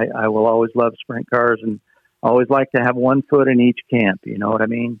 Again, I will always love sprint cars, and always like to have one foot in each camp. You know what I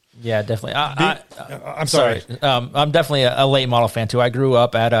mean? Yeah, definitely. I'm sorry. I'm definitely a late model fan too. I grew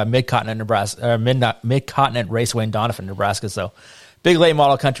up at Mid-Continent, Nebraska, Mid-Continent Raceway in Doniphan, Nebraska. So big late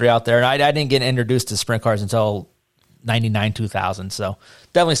model country out there. And I didn't get introduced to sprint cars until 99, 2000. So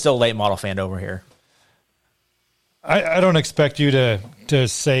definitely still a late model fan over here. I don't expect you to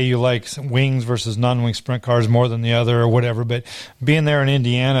say you like wings versus non-wing sprint cars more than the other or whatever, but being there in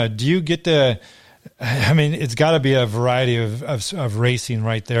Indiana, do you get to, I mean, it's got to be a variety of racing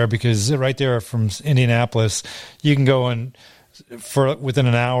right there, because right there from Indianapolis, you can go for within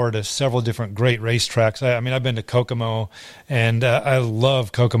an hour to several different great racetracks. I mean, I've been to Kokomo, and I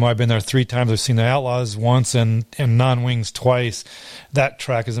love Kokomo. I've been there 3 times. I've seen the Outlaws once and non-wings twice. That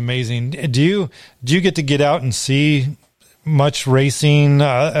track is amazing. Do you get to get out and see much racing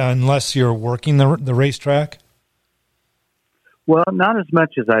unless you're working the racetrack? Well, not as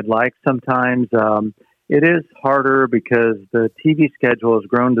much as I'd like. Sometimes it is harder because the TV schedule has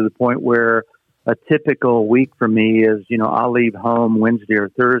grown to the point where a typical week for me is, I'll leave home Wednesday or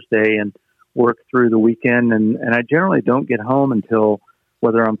Thursday and work through the weekend. And I generally don't get home until,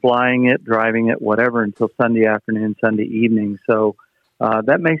 whether I'm flying it, driving it, whatever, until Sunday afternoon, Sunday evening. So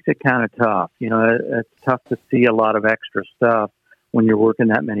that makes it kind of tough. It's tough to see a lot of extra stuff when you're working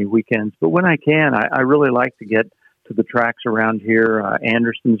that many weekends. But when I can, I really like to get to the tracks around here.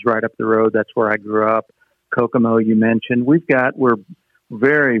 Anderson's right up the road. That's where I grew up. Kokomo, you mentioned. We're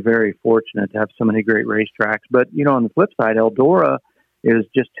very, very fortunate to have so many great racetracks. But, on the flip side, Eldora is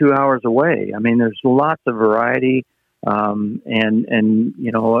just 2 hours away. I mean, there's lots of variety. I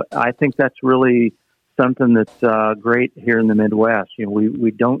think that's really something that's great here in the Midwest.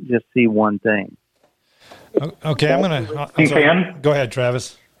 We don't just see one thing. Okay, I'm sorry. Go ahead,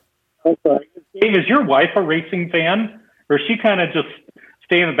 Travis. I'm sorry. Dave, is your wife a racing fan, or is she kind of just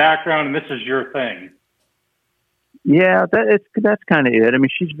stay in the background and this is your thing? Yeah, that's kind of it. I mean,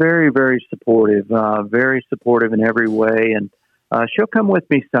 she's very, very supportive in every way, and she'll come with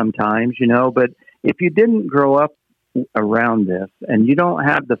me sometimes, but if you didn't grow up around this and you don't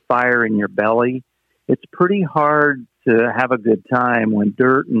have the fire in your belly, it's pretty hard to have a good time when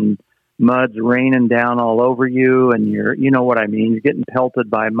dirt and mud's raining down all over you, and you're what I mean, you're getting pelted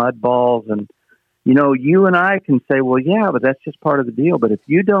by mud balls, and you and I can say, well, yeah, but that's just part of the deal. But if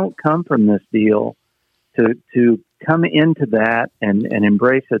you don't come from this deal to come into that and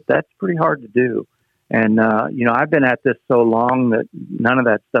embrace it, that's pretty hard to do. And, I've been at this so long that none of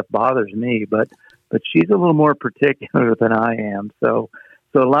that stuff bothers me, but she's a little more particular than I am. So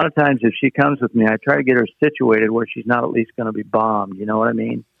a lot of times if she comes with me, I try to get her situated where she's not at least going to be bombed. You know what I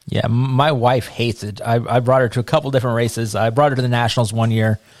mean? Yeah. My wife hates it. I brought her to a couple different races. I brought her to the Nationals one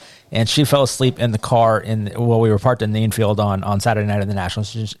year, and she fell asleep in the car we were parked in the infield on Saturday night of the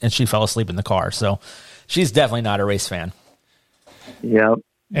Nationals, and she fell asleep in the car. So she's definitely not a race fan. Yep.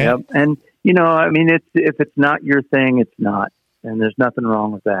 And, I mean, if it's not your thing, it's not. And there's nothing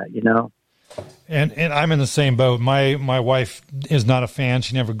wrong with that, And I'm in the same boat. My wife is not a fan.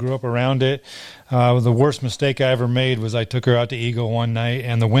 She never grew up around it. The worst mistake I ever made was I took her out to Eagle one night,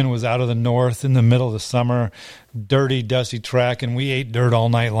 and the wind was out of the north in the middle of the summer, dirty, dusty track, and we ate dirt all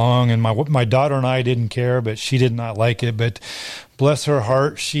night long. And my daughter and I didn't care, but she did not like it. But bless her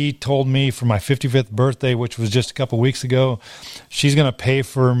heart, she told me for my 55th birthday, which was just a couple weeks ago, she's going to pay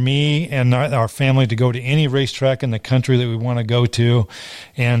for me and our family to go to any racetrack in the country that we want to go to.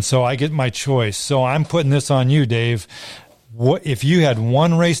 And so I get my choice. So I'm putting this on you, Dave. What if you had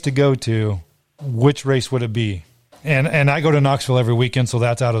one race to go to, which race would it be? And I go to Knoxville every weekend, so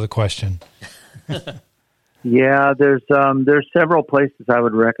that's out of the question. Yeah, there's several places I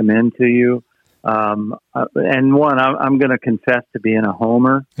would recommend to you. And one, I'm going to confess to being a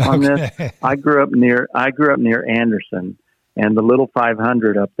homer on this. I grew up near Anderson, and the Little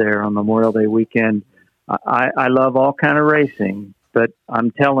 500 up there on Memorial Day weekend. I love all kind of racing, but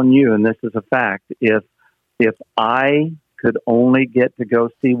I'm telling you, and this is a fact, if I could only get to go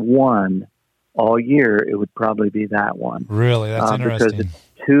see one all year, it would probably be that one. Really, that's interesting.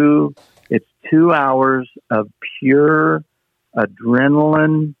 Because it's 2 hours of pure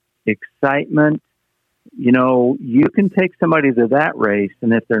adrenaline, excitement. You can take somebody to that race,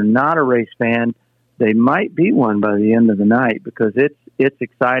 and if they're not a race fan, they might be one by the end of the night because it's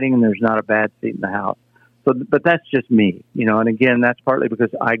exciting and there's not a bad seat in the house. So, but that's just me, and again, that's partly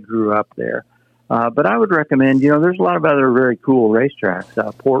because I grew up there. But I would recommend, there's a lot of other very cool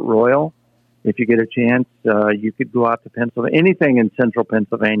racetracks. Port Royal, if you get a chance, you could go out to Pennsylvania. Anything in central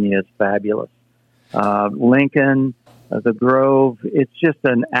Pennsylvania is fabulous. Lincoln, the Grove, it's just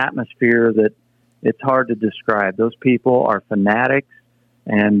an atmosphere that it's hard to describe. Those people are fanatics,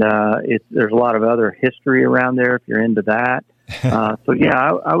 and there's a lot of other history around there if you're into that. So,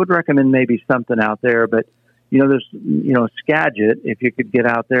 yeah, I would recommend maybe something out there. But, there's, Skagit, if you could get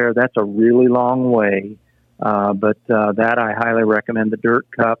out there, that's a really long way. But that I highly recommend. The Dirt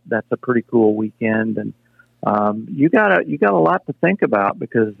Cup, that's a pretty cool weekend. And you got a lot to think about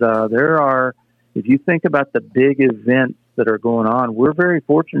because if you think about the big events that are going on, we're very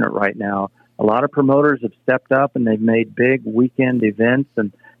fortunate right now. A lot of promoters have stepped up and they've made big weekend events,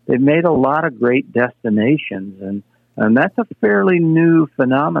 and they've made a lot of great destinations. And that's a fairly new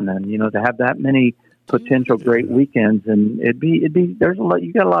phenomenon, to have that many potential great weekends, and there's a lot.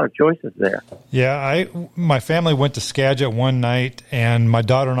 You got a lot of choices there. Yeah, my family went to Skagit one night, and my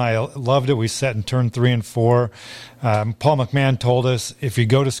daughter and I loved it. We sat in turn 3 and 4. Paul McMahon told us if you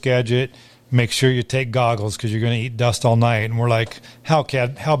go to Skagit, make sure you take goggles because you're going to eat dust all night. And we're like, how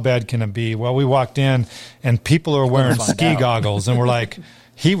bad can it be? Well, we walked in, and people are wearing ski goggles, and we're like.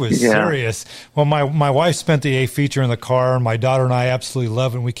 He was serious. Well, my wife spent the A feature in the car, and my daughter and I absolutely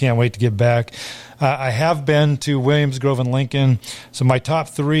love it, and we can't wait to get back. I have been to Williams Grove and Lincoln. So my top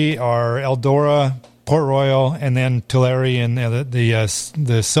 3 are Eldora, Port Royal, and then Tulare and the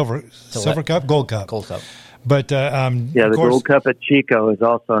Silver Cup, Gold Cup. Gold Cup. But the Gold Cup at Chico is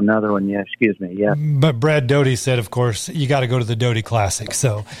also another one. Yeah, excuse me. Yeah. But Brad Doty said, of course, you got to go to the Doty Classic.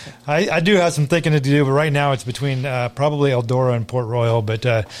 So I do have some thinking to do, but right now it's between probably Eldora and Port Royal. But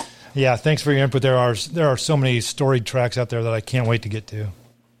yeah, thanks for your input. There are so many storied tracks out there that I can't wait to get to.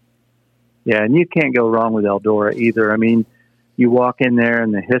 Yeah, and you can't go wrong with Eldora either. I mean, you walk in there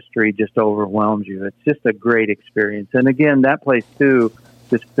and the history just overwhelms you. It's just a great experience. And again, that place too.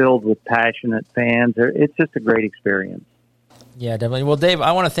 Just filled with passionate fans. It's just a great experience. Yeah, definitely. Well, Dave,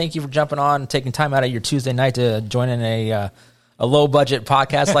 I want to thank you for jumping on and taking time out of your Tuesday night to join in a low-budget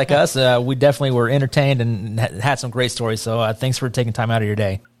podcast like us. We definitely were entertained and had some great stories, so thanks for taking time out of your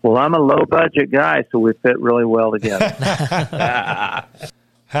day. Well, I'm a low-budget guy, so we fit really well together.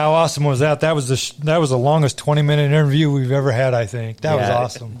 How awesome was that? That was the longest 20-minute interview we've ever had, I think. That was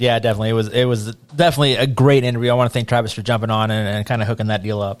awesome. Yeah, definitely. It was definitely a great interview. I want to thank Travis for jumping on and kind of hooking that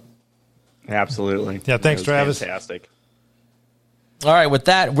deal up. Absolutely. Yeah, thanks, Travis. Fantastic. All right, with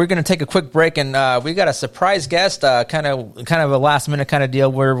that, we're going to take a quick break, and we got a surprise guest, kind of a last-minute kind of deal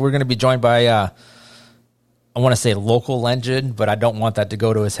where we're going to be joined by, I want to say local legend, but I don't want that to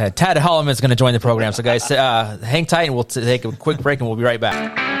go to his head. Tad Holliman is going to join the program. So, guys, hang tight, and we'll take a quick break, and we'll be right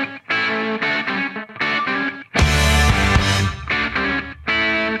back.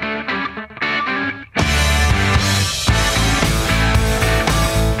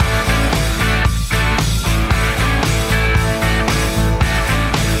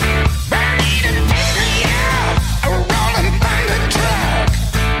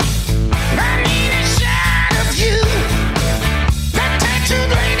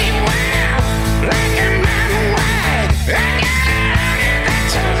 Like a mountain wide, I got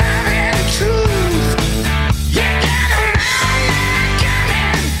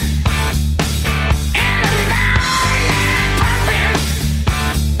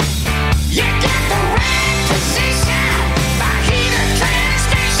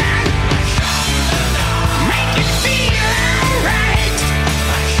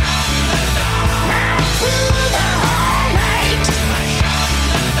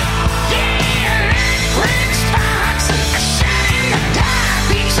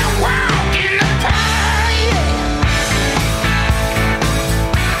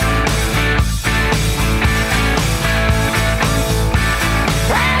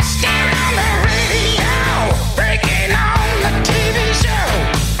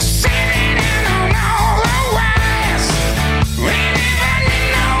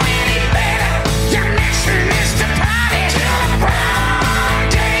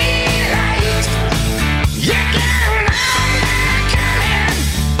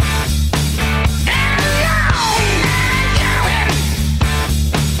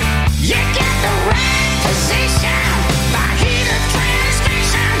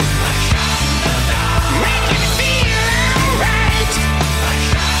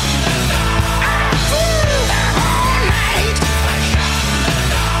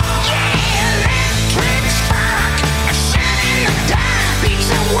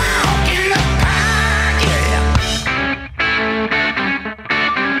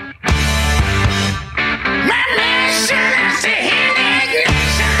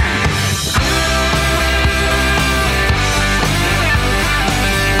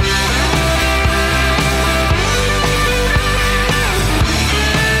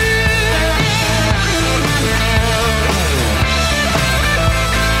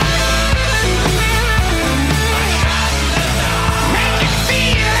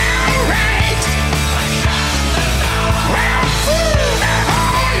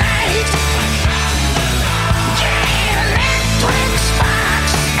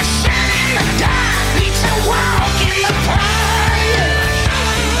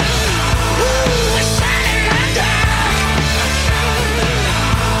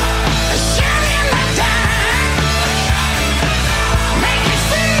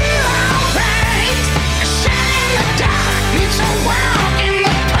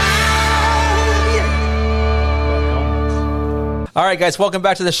All right, guys, welcome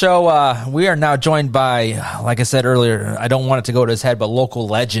back to the show. We are now joined by, like I said earlier, I don't want it to go to his head, but local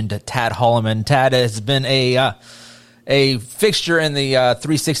legend Tad Holliman. Tad has been a fixture in the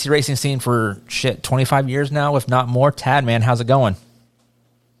 360 racing scene for 25 years now, if not more. Tad, man, how's it going?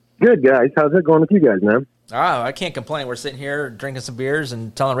 Good, guys. How's it going with you guys, man? Oh, I can't complain. We're sitting here drinking some beers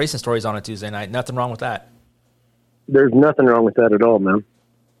and telling racing stories on a Tuesday night. Nothing wrong with that. There's nothing wrong with that at all, man.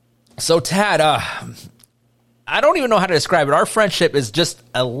 So, Tad, I don't even know how to describe it. Our friendship is just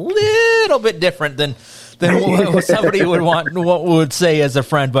a little bit different than what somebody would say as a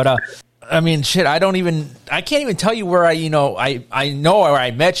friend. But I mean, shit, I can't even tell you where I know where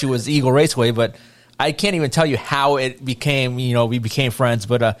I met you was Eagle Raceway, but I can't even tell you how it became, we became friends.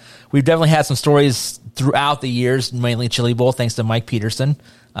 But we've definitely had some stories throughout the years, mainly Chili Bowl, thanks to Mike Peterson.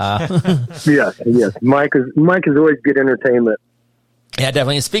 Yes. Mike is always good entertainment. Yeah,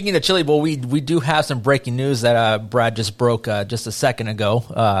 definitely. And speaking of Chili Bowl, we do have some breaking news that Brad just broke just a second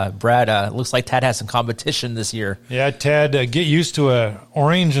ago. Brad, looks like Tad has some competition this year. Yeah, Tad, get used to a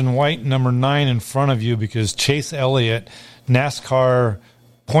orange and white number 9 in front of you, because Chase Elliott, NASCAR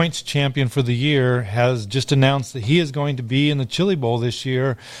points champion for the year, has just announced that he is going to be in the Chili Bowl this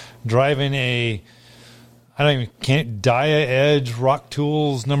year, driving a Dia Edge Rock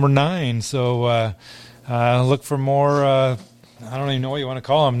Tools number 9. So look for more. I don't even know what you want to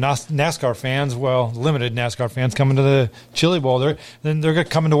call them. NASCAR fans, well, limited NASCAR fans coming to the Chili Bowl. They're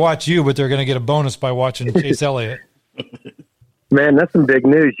coming to watch you, but they're going to get a bonus by watching Chase Elliott. Man, that's some big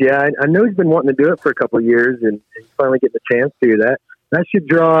news. Yeah, I know he's been wanting to do it for a couple of years, and he's finally getting a chance to do that. That should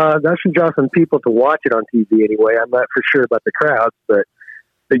draw some people to watch it on TV anyway. I'm not for sure about the crowds, but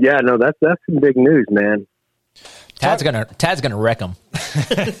yeah, no, that's some big news, man. Tad's gonna wreck him.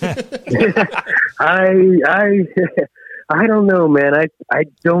 I don't know, man. I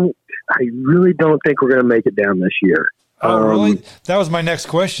really don't think we're going to make it down this year. Oh, really? That was my next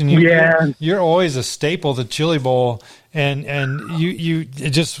question. You're always a staple to Chili Bowl, and you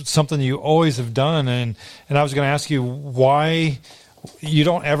it's just something you always have done. And I was going to ask you why you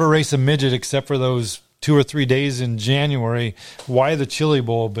don't ever race a midget except for those 2 or 3 days in January. Why the Chili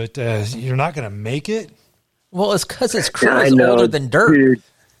Bowl? But you're not going to make it? Well, it's because his crew is older than dirt. Dude,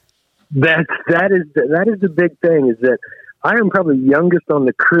 that is the big thing, is that I am probably youngest on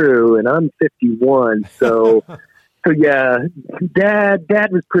the crew, and I'm 51. So yeah,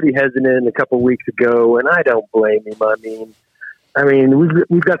 Dad was pretty hesitant a couple of weeks ago, and I don't blame him. I mean,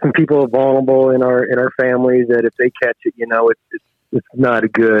 we've got some people vulnerable in our family that if they catch it, it's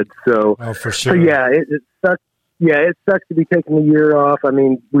not good. So, for sure. So yeah, it sucks. Yeah, it sucks to be taking the year off. I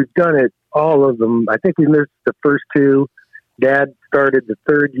mean, we've done it, all of them. I think we missed the first 2. Dad started the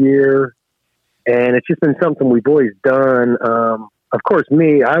 3rd year, and it's just been something we've always done. Of course,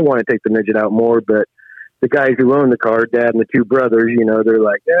 I want to take the midget out more, but the guys who own the car, Dad and the 2 brothers, they're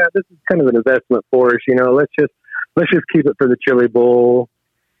like, yeah, this is kind of an investment for us. Let's just keep it for the Chili Bowl.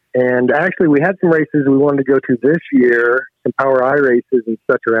 And actually, we had some races we wanted to go to this year, some Power I races and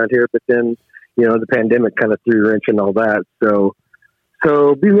such around here, but then, the pandemic kind of threw a wrench in all that. So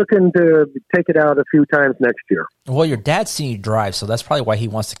be looking to take it out a few times next year. Well, your dad's seen you drive, so that's probably why he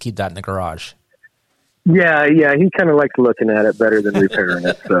wants to keep that in the garage. Yeah, he kind of likes looking at it better than repairing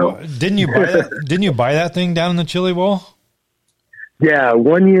it. So didn't you buy that thing down in the Chili Bowl? Yeah,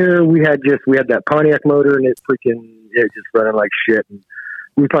 one year we had that Pontiac motor, and it just running like shit. And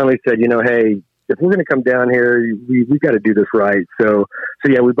we finally said, hey, if we're going to come down here, we got to do this right. So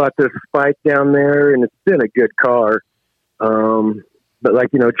yeah, we bought this Spike down there, and it's been a good car. But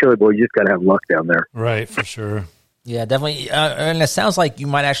Chili Bowl, you just got to have luck down there. Right, for sure. Yeah, definitely. And it sounds like you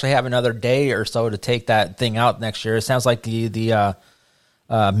might actually have another day or so to take that thing out next year. It sounds like the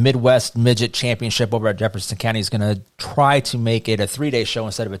Midwest Midget Championship over at Jefferson County is going to try to make it a 3-day show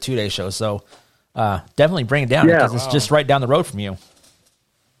instead of a 2-day show. So definitely bring it down, because it's just right down the road from you.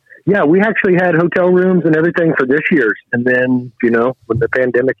 Yeah, we actually had hotel rooms and everything for this year's. And then, when the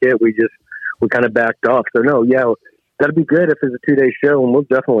pandemic hit, we kind of backed off. So, no, yeah, that'd be good if it's a 2-day show, and we'll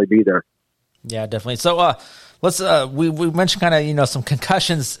definitely be there. Yeah, definitely. So let's we mentioned kind of some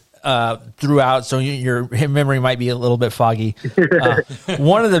concussions throughout, so your memory might be a little bit foggy.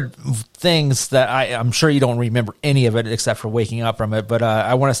 One of the things that I'm sure you don't remember any of it except for waking up from it, but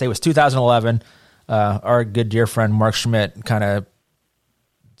I want to say it was 2011. Our good dear friend Mark Schmidt kind of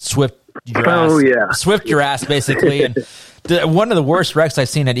swift your ass basically, and one of the worst wrecks I've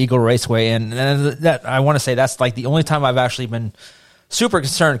seen at Eagle Raceway, and that I want to say that's like the only time I've actually been super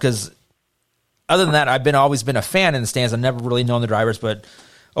concerned, because other than that, I've always been a fan in the stands. I've never really known the drivers, but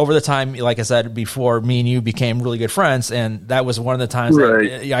over the time, like I said before, me and you became really good friends, and that was one of the times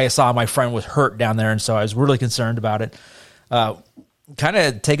that I saw my friend was hurt down there, and so I was really concerned about it. Kind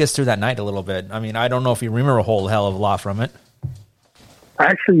of take us through that night a little bit. I mean, I don't know if you remember a whole hell of a lot from it.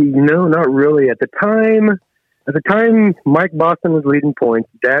 Actually, no, not really. At the time, Mike Boston was leading points.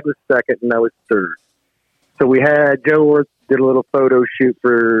 Dad was second, and I was third. So we had Joe Orth did a little photo shoot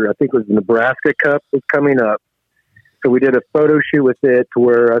for, I think it was the Nebraska Cup was coming up. So we did a photo shoot with it to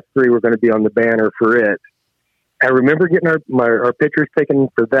where us three were going to be on the banner for it. I remember getting our pictures taken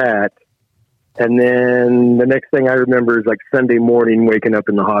for that. And then the next thing I remember is like Sunday morning waking up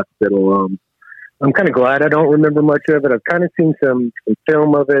in the hospital. I'm kind of glad I don't remember much of it. I've kind of seen some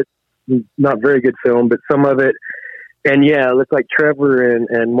film of it, not very good film, but some of it. And yeah, it looked like Trevor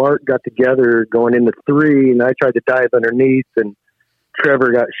and Mark got together going into 3, and I tried to dive underneath, and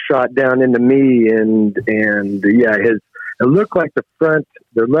Trevor got shot down into me, and yeah, it looked like the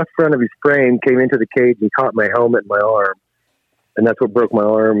left front of his frame came into the cage and caught my helmet and my arm, and that's what broke my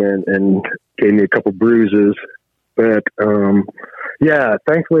arm and gave me a couple bruises. But yeah,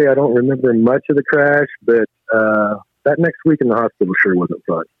 thankfully I don't remember much of the crash, but that next week in the hospital sure wasn't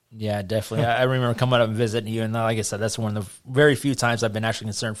fun. Yeah, definitely. I remember coming up and visiting you, and like I said, that's one of the very few times I've been actually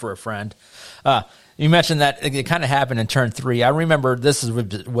concerned for a friend. You mentioned that it kind of happened in turn 3. I remember this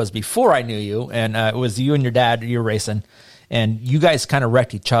was before I knew you, and it was you and your dad, you were racing, and you guys kind of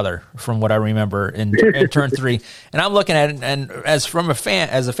wrecked each other from what I remember in turn 3. And I'm looking at it, and as a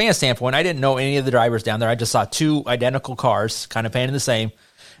fan standpoint, I didn't know any of the drivers down there. I just saw 2 identical cars kind of painted the same.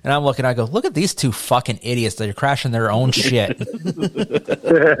 And I'm looking, I go, look at these 2 fucking idiots that are crashing their own shit.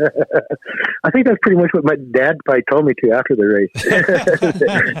 I think that's pretty much what my dad probably told me to after the race.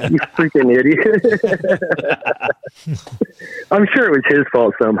 You freaking idiot. I'm sure it was his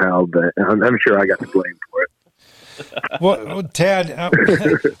fault somehow, but I'm sure I got the blame for it. Well, Tad,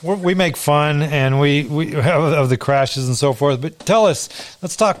 we make fun and we have of the crashes and so forth, but tell us,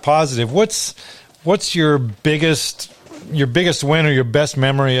 let's talk positive. What's your biggest win or your best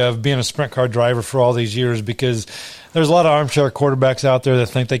memory of being a sprint car driver for all these years? Because there's a lot of armchair quarterbacks out there that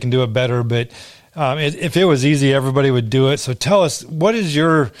think they can do it better, but if it was easy, everybody would do it. So tell us, what is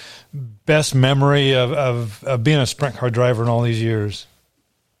your best memory of being a sprint car driver in all these years?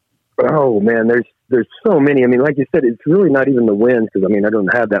 Oh man, there's so many. I mean, like you said, it's really not even the wins, because I mean, I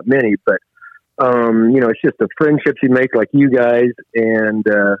don't have that many, but it's just the friendships you make, like you guys, and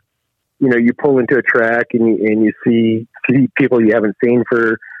you pull into a track and you see people you haven't seen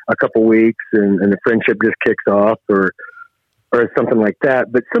for a couple weeks, and the friendship just kicks off, or something like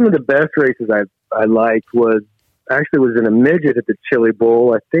that. But some of the best races I liked was in a midget at the Chili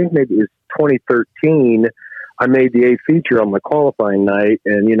Bowl. I think maybe it was 2013. I made the A feature on my qualifying night,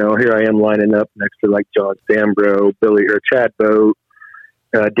 and here I am lining up next to like John Stambro, Chad Boat,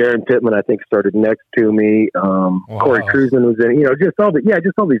 Darren Pittman, I think, started next to me. Wow. Corey Cruisman was in, just all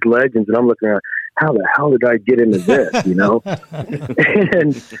these legends. And I'm looking around, how the hell did I get into this, and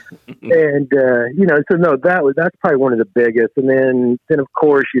so no, that's probably one of the biggest. And then of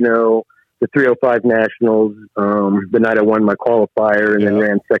course, the 305 Nationals, the night I won my qualifier and then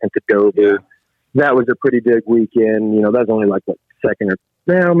ran second to Dover. Yeah. That was a pretty big weekend. That was only like second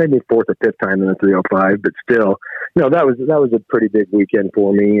or maybe 4th or 5th time in the 305, but still, that was a pretty big weekend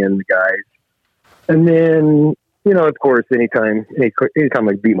for me and the guys. And then, of course, anytime I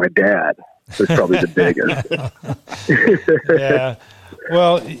beat my dad was probably the biggest. Yeah.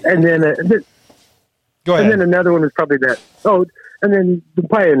 Well, and then go ahead. And then another one was probably that. Oh, and then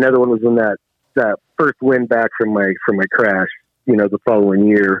probably another one was when that first win back from my crash, the following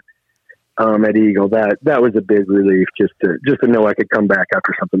year. At Eagle, that was a big relief just to know I could come back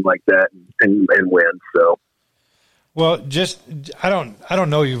after something like that and win. So, well, I don't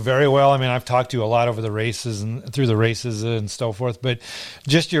know you very well. I mean, I've talked to you a lot over the races and through the races and so forth. But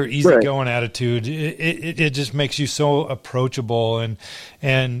just your easygoing attitude, it just makes you so approachable, and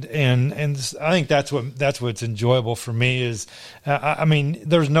I think that's what's enjoyable for me is, I mean,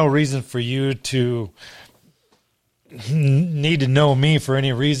 there's no reason for you to need to know me for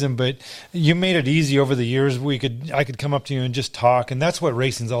any reason, but you made it easy over the years. I could come up to you and just talk, and that's what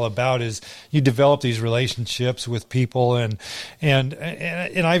racing's all about, is you develop these relationships with people, and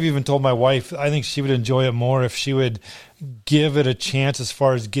I've even told my wife I think she would enjoy it more if she would give it a chance as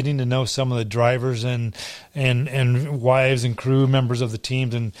far as getting to know some of the drivers and wives and crew members of the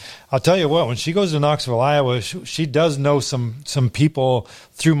teams. And I'll tell you what, when she goes to Knoxville, Iowa, she does know some people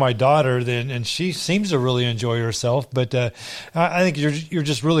through my daughter, and she seems to really enjoy herself. But I think you're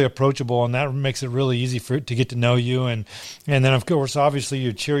just really approachable, and that makes it really easy to get to know you. And then of course, obviously,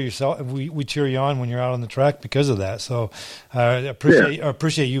 you cheer yourself. We cheer you on when you're out on the track because of that. So I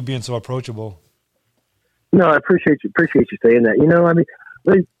appreciate you being so approachable. No, I appreciate you saying that.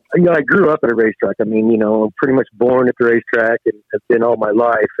 I mean, I grew up at a racetrack. I mean, I'm pretty much born at the racetrack and have been all my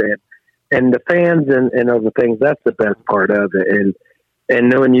life. And the fans and other things, that's the best part of it. And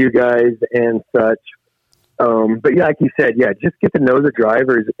knowing you guys and such. But yeah, like you said, just get to know the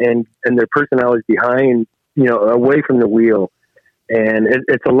drivers and their personalities behind, away from the wheel. And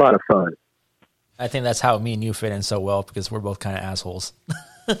it's a lot of fun. I think that's how me and you fit in so well because we're both kind of assholes.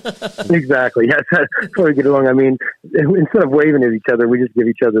 Exactly. Yeah, that's how we get along. I mean, instead of waving at each other, we just give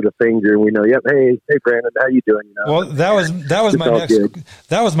each other the finger, and we know, yep, hey, Brandon, how you doing? Well, that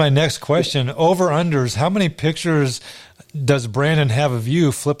was my next question. Over unders. How many pictures does Brandon have of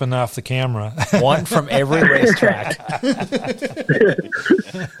you flipping off the camera? One from every racetrack.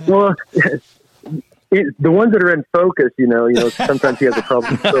 Well. The ones that are in focus, sometimes he has a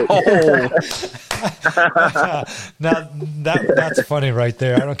problem. Now that's funny right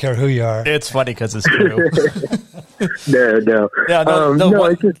there. I don't care who you are. It's funny because it's true. No. Yeah,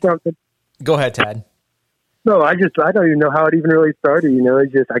 it's just something. Go ahead, Tad. No, I don't even know how it even really started.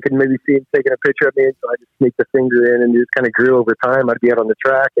 It's just I could maybe see him taking a picture of me, and so I just sneak the finger in, and it just kind of grew over time. I'd be out on the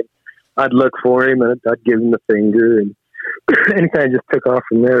track, and I'd look for him, and I'd give him the finger, and it kind of just took off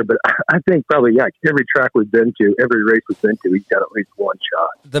from there. But I think probably, every track we've been to, every race we've been to, he's got at least one shot.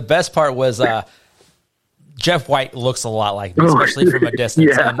 The best part was Jeff White looks a lot like me, especially from a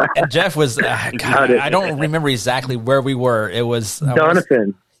distance. Yeah. And Jeff was, I don't remember exactly where we were. It was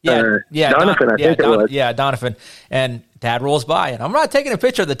Donovan. Donovan, I think it was. Yeah, Donovan. And Dad rolls by, and I'm not taking a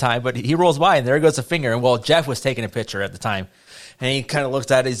picture at the time, but he rolls by, and there goes a finger. And, well, Jeff was taking a picture at the time. And he kind of looks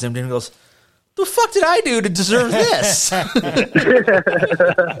at it, he zoomed in and goes, the fuck did I do to deserve this? But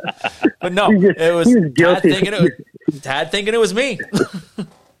no, it was Tad thinking it was me.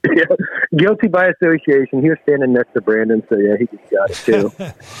 Yeah, guilty by association. He was standing next to Brandon, so he just got it too.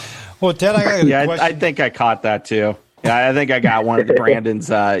 Well, Ted, I got a question. I think I caught that too. Yeah, I think I got one of Brandon's,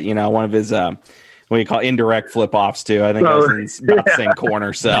 one of his, what do you call it, indirect flip-offs too. I think I was in about the same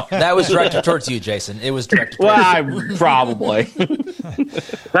corner. So that was directed towards you, Jason. It was directed towards you. Probably.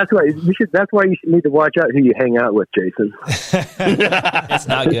 That's why you should need to watch out who you hang out with, Jason. It's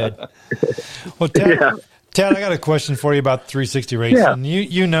not good. Well, Ted, I got a question for you about 360 racing. Yeah.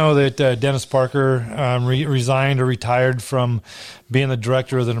 You know that Dennis Parker resigned or retired from being the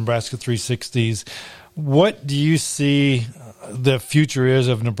director of the Nebraska 360s. What do you see the future is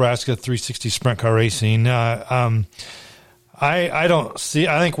of Nebraska 360 sprint car racing? I don't see.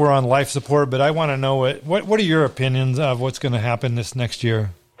 I think we're on life support, but I want to know what are your opinions of what's going to happen this next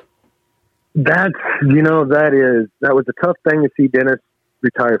year? That was a tough thing to see Dennis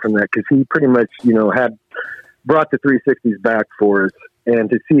retire from that, because he pretty much had brought the 360s back for us, and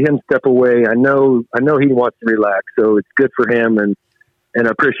to see him step away, I know he wants to relax, so it's good for him, and I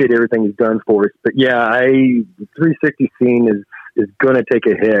appreciate everything he's done for us. But the 360 scene is going to take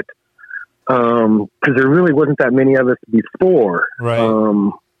a hit, because there really wasn't that many of us before. Right.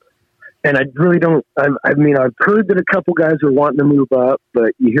 And I really don't. I mean, I've heard that a couple guys are wanting to move up,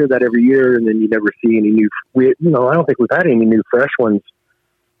 but you hear that every year, and then you never see any new. I don't think we've had any new fresh ones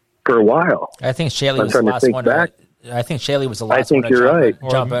for a while. I think Shaley was the last one. I think Shaley was the last one. I think you're right.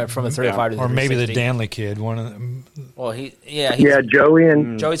 Jump from a 35 to the 360. Or maybe the Danley kid, one of them. Well,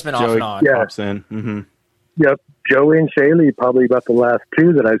 Joey's been off and on. Yeah. Pops in. Mm-hmm. Yep, Joey and Shaley probably about the last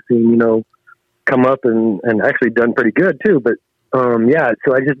two that I've seen. Come up and actually done pretty good too. But so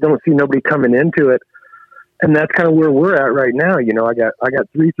I just don't see nobody coming into it, and that's kind of where we're at right now. I got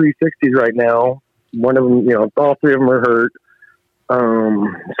 3 360s right now. One of them, all three of them are hurt.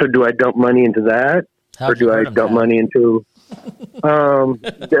 So do I dump money into that, or do I dump money into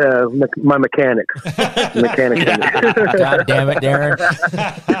my mechanics? God damn it, Darren!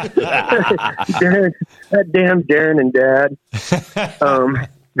 That damn Darren and Dad.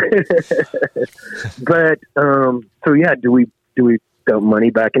 But do we dump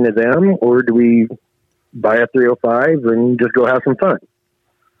money back into them, or do we buy a 305 and just go have some fun?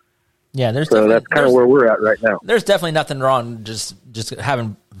 Yeah, that's kind of where we're at right now. There's definitely nothing wrong just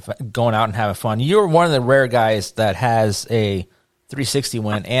going out and having fun. You're one of the rare guys that has a 360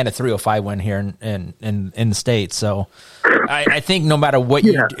 win and a 305 win here in the States. So I think no matter what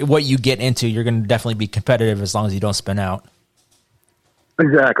you get into, you're going to definitely be competitive as long as you don't spin out.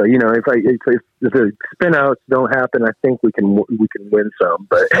 Exactly. If the spin outs don't happen, I think we can win some.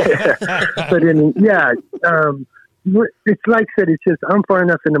 But it's like I said, it's just I'm far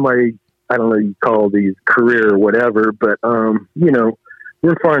enough into my, I don't know, you call these career or whatever, but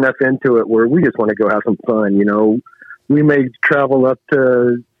we're far enough into it where we just want to go have some fun. We may travel up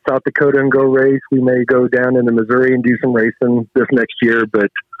to South Dakota and go race. We may go down into Missouri and do some racing this next year,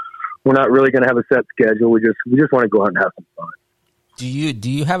 but we're not really going to have a set schedule. We just want to go out and have some fun. Do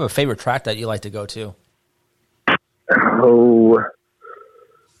you have a favorite track that you like to go to? Oh,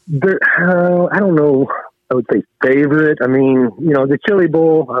 I don't know. I would say favorite. I mean, the Chili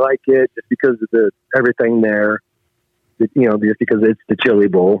Bowl, I like it just because of everything there. Just because it's the Chili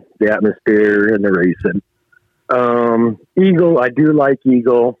Bowl, the atmosphere and the racing. Eagle, I do like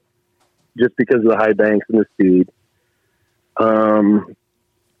Eagle just because of the high banks and the speed.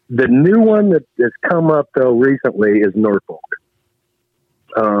 The new one that has come up though recently is Norfolk.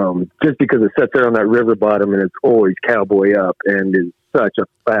 Just because it sits there on that river bottom and it's always cowboy up and is such a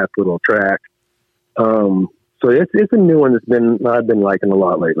fast little track. So it's a new one I've been liking a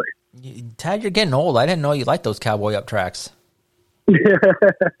lot lately. Tad, you're getting old. I didn't know you liked those cowboy up tracks. It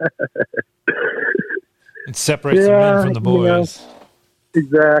separates the men from the boys.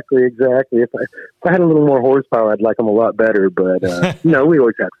 Exactly. If I had a little more horsepower, I'd like them a lot better. But we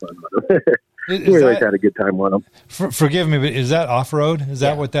always had fun with them. We always had a good time on them. Forgive me, but is that off road? Is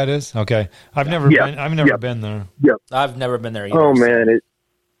that what that is? Okay, I've never been there. Yep, I've never been there either. Oh man,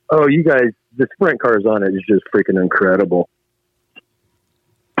 you guys, the sprint cars on it is just freaking incredible.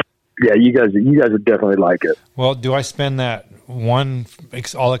 Yeah, you guys would definitely like it. Well, do I spend that one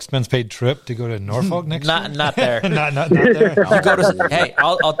all expense paid trip to go to Norfolk next year? Not there. not there. You go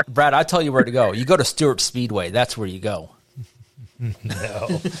to Brad. I'll tell you where to go. You go to Stewart Speedway. That's where you go.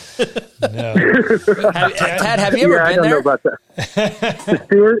 No. Tad, have you ever been there? I don't know about that. The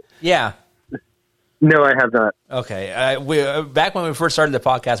Stewart? Yeah. No, I have not. Okay. We back when we first started the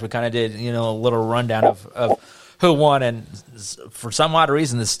podcast, we kind of did a little rundown of who won, and for some odd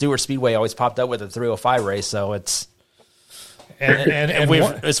reason, the Stewart Speedway always popped up with a 305 race. So it's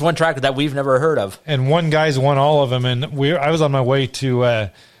it's one track that we've never heard of. And one guy's won all of them. And I was on my way to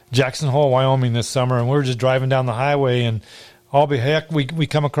Jackson Hole, Wyoming this summer, and we were just driving down the highway, and we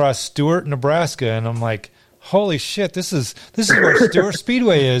come across Stewart, Nebraska, and I'm like, holy shit, this is where Stewart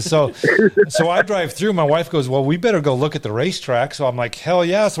Speedway is. So I drive through. My wife goes, well, we better go look at the racetrack. So I'm like, hell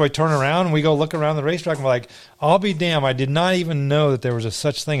yeah. So I turn around and we go look around the racetrack. I'm like, I'll be damned. I did not even know that there was a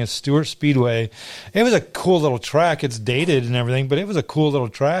such thing as Stewart Speedway. It was a cool little track. It's dated and everything, but it was a cool little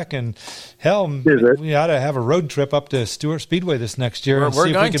track. And hell, we ought to have a road trip up to Stewart Speedway this next year and see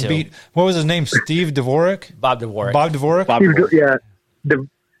if we can beat, what was his name? Steve Dvorak? Bob Dvorak. Bob Dvorak? Yeah.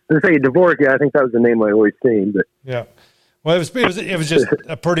 I say Dvorak, yeah, I think that was the name I always seen. But yeah, well, it was just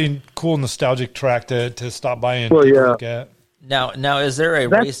a pretty cool, nostalgic track to stop by and take a look at. Now, is there a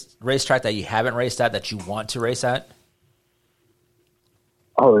racetrack that you haven't raced at that you want to race at?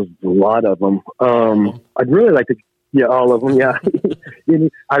 Oh, there's a lot of them. I'd really like to, all of them. Yeah,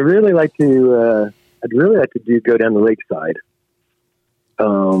 I'd really like to go down the lakeside.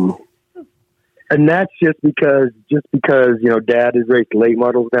 And that's just because Dad has raced late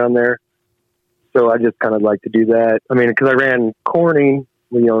models down there. So I just kind of like to do that. I mean, because I ran Corning,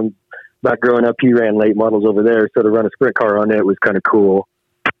 back growing up, he ran late models over there. So to run a sprint car on it was kind of cool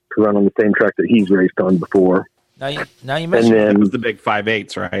to run on the same track that he's raced on before. Now you mentioned it was the big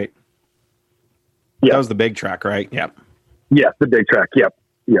 5.8s, right? Yeah. That was the big track, right? Yep. Yeah, the big track. Yep.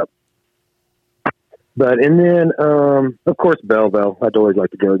 And then, of course, Belleville. I'd always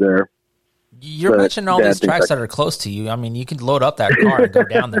like to go there. You're mentioning all these tracks that are close to you. I mean, you can load up that car and go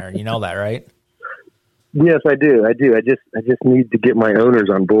down there. You know that, right? Yes, I do. I just need to get my owners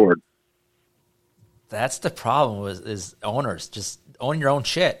on board. That's the problem is owners. Just own your own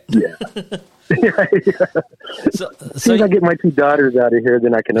shit. Yeah. So as soon as I get my two daughters out of here,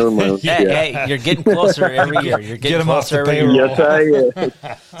 then I can own my own shit. Hey, you're getting closer every year. You're getting closer every year. Yes, I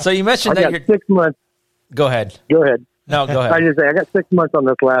am. So you mentioned that you're 6 months. Go ahead. Go ahead. No, go ahead. I just say I got 6 months on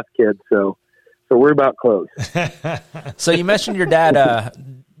this last kid, so we're about close. So you mentioned your dad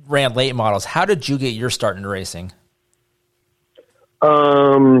ran late models. How did you get your start into racing?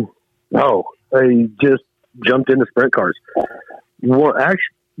 I just jumped into sprint cars. Well,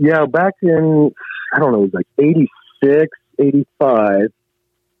 actually, back in, I don't know, it was like 86, 85.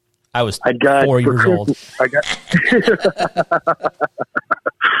 I got 4 years old.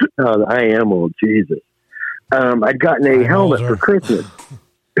 I am old, Jesus. I'd gotten a helmet for Christmas.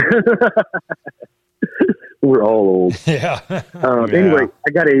 We're all old. Yeah. Anyway, I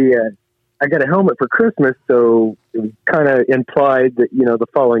got a helmet for Christmas, so it kind of implied that the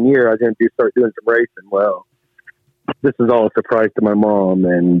following year I was going to start doing some racing. Well, this is all a surprise to my mom,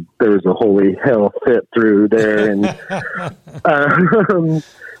 and there was a holy hell fit through there, and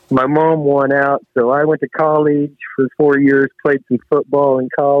my mom won out, so I went to college for 4 years, played some football in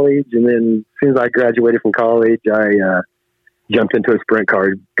college, and then as soon as I graduated from college, I jumped into a sprint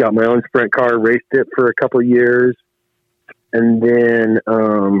car. Got my own sprint car, raced it for a couple of years, and then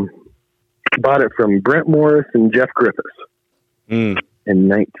bought it from Brent Morris and Jeff Griffiths. in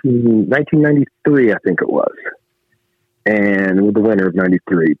 1993, I think it was. And the winter of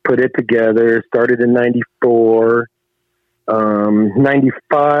 93. Put it together, started in 94.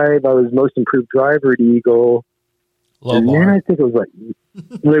 95, I was most improved driver at Eagle. Low bar. Then I think it was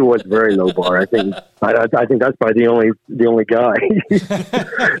it was very low bar. I think that's probably the only guy.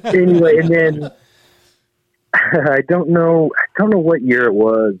 Anyway, and then I don't know what year it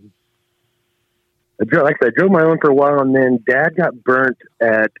was. Like I said, I drove my own for a while, and then Dad got burnt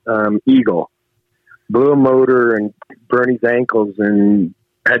at Eagle. Blew a motor and burned his ankles and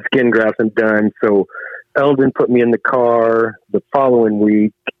had skin grafting done. So Eldon put me in the car the following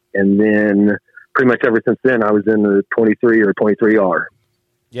week, and then pretty much ever since then, I was in the 23 or 23R.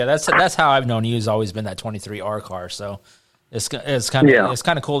 Yeah, that's how I've known you. Has always been that 23R car. So it's kind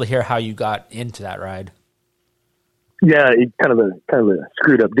of cool to hear how you got into that ride. Yeah, it's kind of a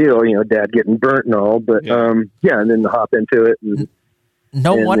screwed up deal, Dad getting burnt and all, but and then to hop into it. And,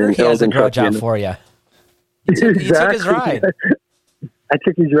 no wonder he has a grudge out for you. He took his ride. I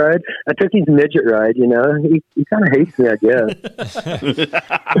took his ride. I took his midget ride, He kind of hates me, I guess.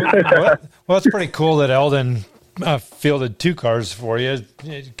 Well, it's pretty cool that Eldon fielded 2 cars for you,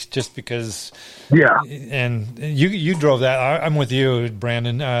 just because. Yeah. And you drove that. I'm with you,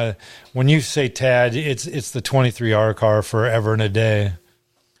 Brandon. When you say Tad, it's the 23R car forever and a day.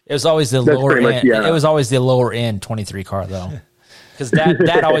 It was always the lower end. Yeah. It was always the lower end 23 car though, because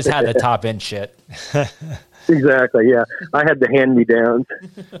Dad always had the top end shit. Exactly. Yeah, I had the hand-me-downs.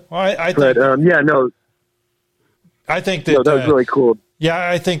 Well, I think, I think that that was really cool. Yeah,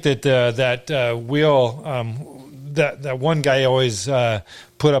 I think that that wheel, that one guy always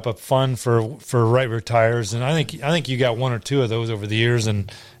put up a fund for right rear tires, and I think you got 1 or 2 of those over the years,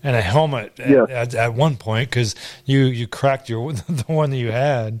 and a helmet at one point because you cracked the one that you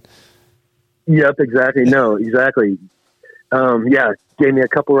had. Yep, exactly. No, exactly. Gave me a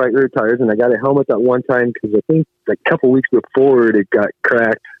couple right rear tires, and I got a helmet that one time because I think a couple weeks before it got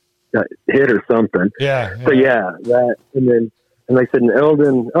cracked, got hit or something. Yeah. So that, and like I said,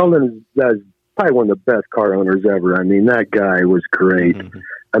 Eldon is probably one of the best car owners ever. I mean, that guy was great. Mm-hmm.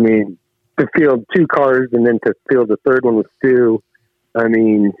 I mean, to field 2 cars and then to field the third one with Stu, I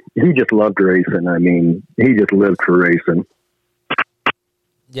mean, he just loved racing. I mean, he just lived for racing.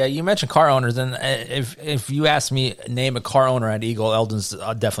 Yeah, you mentioned car owners, and if you ask me name a car owner at Eagle, Eldon's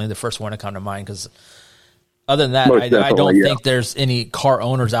definitely the first one to come to mind. Because other than that, I don't think there's any car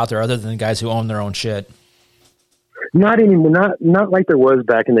owners out there other than the guys who own their own shit. Not anymore. Not like there was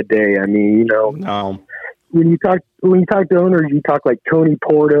back in the day. I mean, no. When you talk to owners, you talk like Tony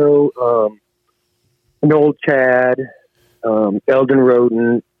Porto, Noel Chad, Eldon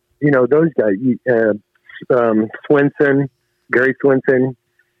Roden. Those guys. Swinson, Gary Swinson.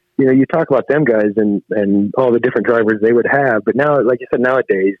 You talk about them guys and all the different drivers they would have, but now, like you said,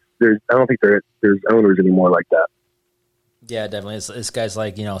 nowadays I don't think there's owners anymore like that. Yeah, definitely. It's guys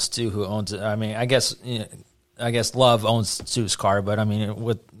like Stu who owns it. I mean, I guess Love owns Stu's car, but I mean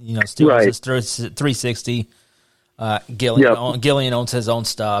with Stu owns his 360. Gillian owns his own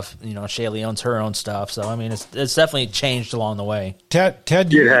stuff. Shaylee owns her own stuff. So I mean, it's definitely changed along the way. Ted,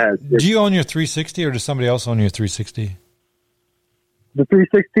 do you own your 360 or does somebody else own your 360? The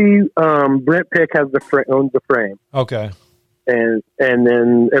 360, Brent Pick owns the frame. Okay. And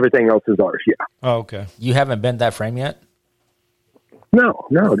then everything else is ours. Yeah. Oh, okay. You haven't bent that frame yet? No,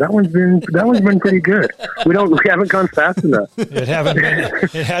 that one's been pretty good. We haven't gone fast enough. It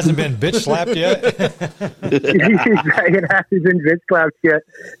hasn't been bitch slapped yet. It hasn't been bitch slapped yet,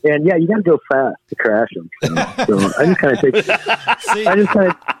 and you got to go fast to crash them. So I just kind of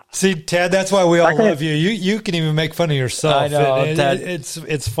take. See, Tad, that's why we all love you. You can even make fun of yourself. I know.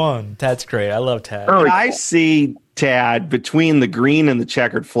 It's fun. Tad's great. I love Tad. Oh, I see Tad between the green and the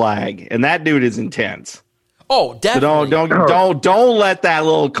checkered flag, and that dude is intense. Oh, definitely. So don't let that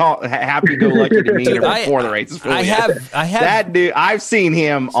little happy-go-lucky demeanor before the race is fully I have that dude. I've seen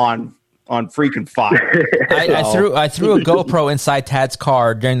him on freaking fire. I threw a GoPro inside Tad's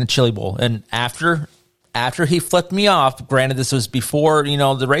car during the Chili Bowl, and after he flipped me off. Granted, this was before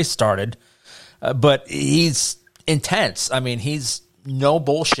the race started, but he's intense. I mean, he's no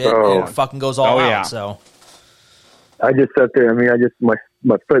bullshit and fucking goes all out. Yeah. So I just sat there. I mean,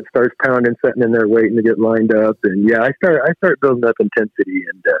 my foot starts pounding, sitting in there waiting to get lined up, and I start building up intensity,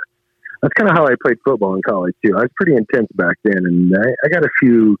 and that's kind of how I played football in college too. I was pretty intense back then, and I got a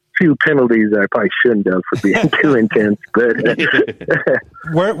few penalties that I probably shouldn't have for being too intense. But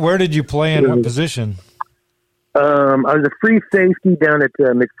where did you play in what position? I was a free safety down at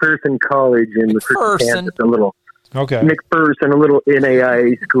McPherson College in McPherson, Kansas. McPherson, a little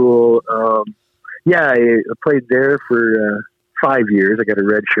NAIA school. I played there for 5 years. I got a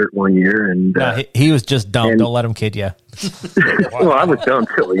red shirt 1 year, and he was just dumb. Don't let him kid you. Well, I was dumb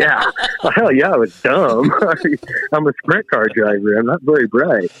too. Yeah, well, hell yeah, I was dumb. I'm a sprint car driver. I'm not very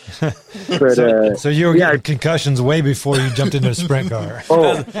bright. But so you were getting concussions way before you jumped into a sprint car.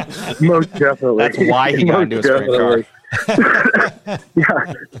 Oh, most definitely. That's why he got into a sprint car.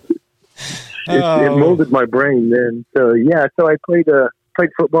 Yeah. It molded my brain then. So so I played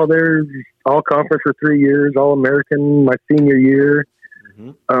football there, all conference for 3 years, all American my senior year.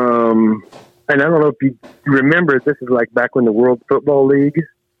 Mm-hmm. And I don't know if you remember, this is like back when the World Football League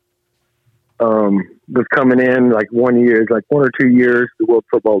was coming in, like 1 year, like 1 or 2 years, the World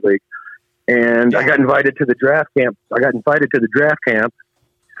Football League. And I got invited to the draft camp. So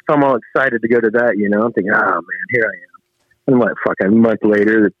I'm all excited to go to that, I'm thinking, oh man, here I am. And like, fuck, a month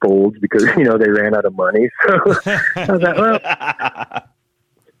later, it folds because, they ran out of money. So I was like, well,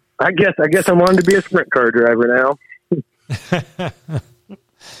 I guess I'm on to be a sprint car driver now.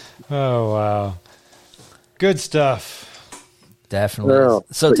 Oh, wow. Good stuff. Definitely. Well,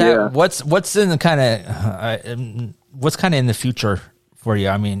 so, Tab, what's in the what's kind of in the future for you?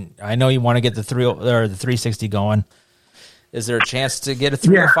 I mean, I know you want to get the 360 going. Is there a chance to get a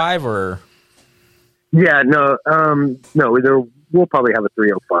 305 or? Yeah, no, we'll probably have a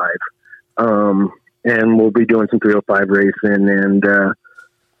 305. And we'll be doing some 305 racing and,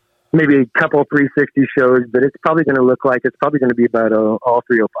 maybe a couple 360 shows, but it's probably going to be about all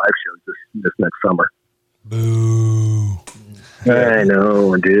 305 shows this next summer. Boo. I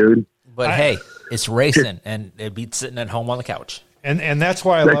know, dude. But hey, it's racing, and it beats sitting at home on the couch. And that's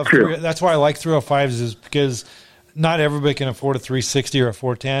why that's why I like 305s is because not everybody can afford a 360 or a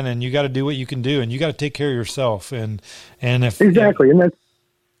 410, and you got to do what you can do, and you got to take care of yourself. And if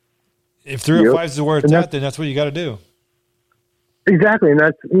 305 is where it's at, then that's what you got to do. Exactly, and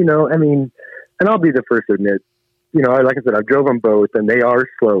that's and I'll be the first to admit, like I said, I've drove them both, and they are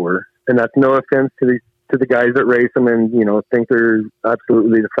slower, and that's no offense to the guys that race them, and think they're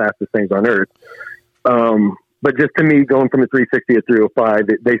absolutely the fastest things on earth. But just to me, going from a 360 to 305,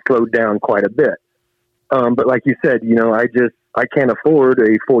 they slowed down quite a bit. But like you said, I can't afford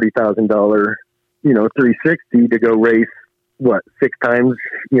a $40,000, 360 to go race 6 times,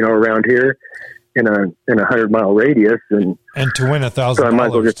 around here. In a 100-mile radius, and to win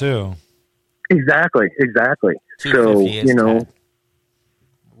 $1,000 too. Exactly. So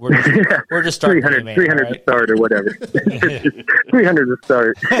we're just starting 300 to start or whatever. 300 to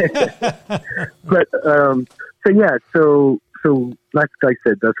start. But so like I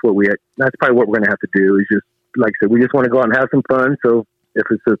said, that's probably what we're going to have to do. Is just like I said, we just want to go out and have some fun. So if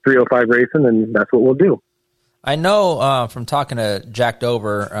it's a 305 racing, then that's what we'll do. I know from talking to Jack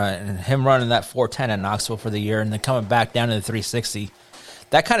Dover and him running that 410 in Knoxville for the year and then coming back down to the 360,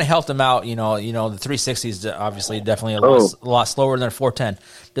 that kind of helped him out. The 360 is obviously definitely a lot slower than a 410.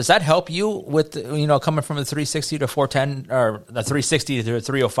 Does that help you with, coming from the 360 to 410 or the 360 to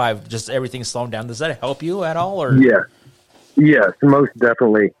 305, just everything slowing down? Does that help you at all? Or Yes, most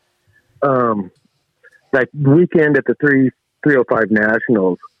definitely. That weekend at the 305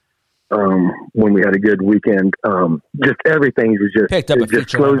 Nationals, when we had a good weekend, just everything was just picked up it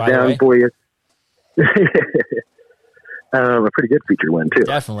just slows down for you. A pretty good feature win too.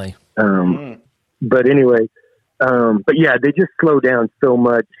 Definitely. But anyway, but yeah, they just slow down so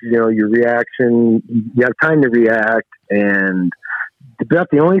much. Your reaction, you have time to react, and about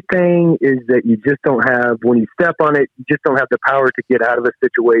the only thing is that you just don't have, when you step on it, you just don't have the power to get out of a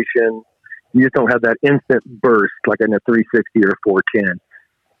situation. You just don't have that instant burst like in a 360 or 410.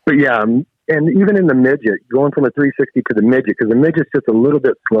 But yeah, and even in the midget, going from a 360 to the midget, because the midget's just a little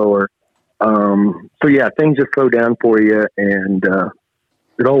bit slower. So yeah, things just slow down for you, and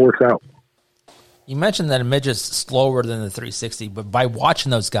it all works out. You mentioned that a midget's slower than the 360, but by watching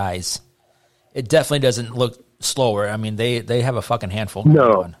those guys, it definitely doesn't look slower. I mean, they have a fucking handful.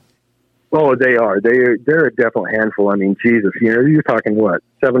 No. Oh, they are. They're a definite handful. I mean, Jesus, you're talking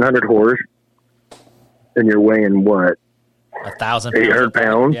 700 horse, and you're weighing 1,000 800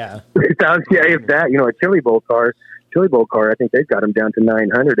 pounds. Yeah. 1,000, yeah, if that, a Chili Bowl car, I think they've got them down to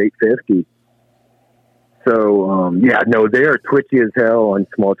 900, 850. So, they are twitchy as hell on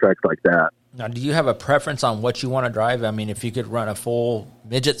small tracks like that. Now, do you have a preference on what you want to drive? I mean, if you could run a full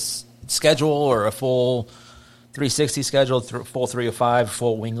midget schedule or a full 360 schedule, full 305,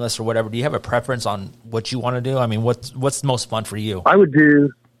 full wingless or whatever, do you have a preference on what you want to do? I mean, what's the most fun for you? I would do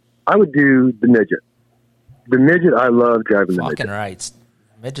the midget. The midget, I love driving the midget. Fucking right.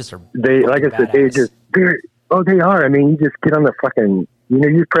 Midgets are like I said, they are. I mean, you just get on the fucking,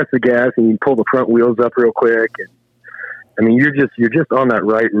 you press the gas and you pull the front wheels up real quick. And I mean, you're just on that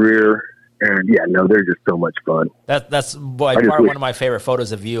right rear, And yeah, no, they're just so much fun. That's probably one of my favorite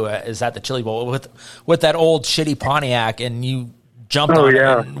photos of you is at the Chili Bowl with that old shitty Pontiac, and you jumped on it,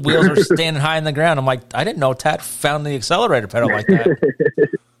 and wheels are standing high in the ground. I'm like, I didn't know Tad found the accelerator pedal like that.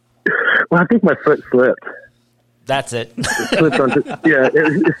 Well, I think my foot slipped. That's it. Slipped onto, yeah.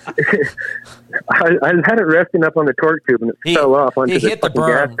 I had it resting up on the torque tube, and it fell off onto the hit the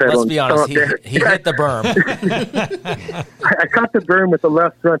berm. Let's be honest. He hit the berm. I caught the berm with the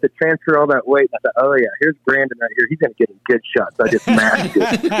left front to transfer all that weight. I thought, oh, yeah, here's Brandon right here. He's going to get a good shot. So I just mashed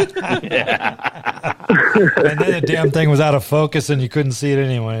it. And then the damn thing was out of focus, and you couldn't see it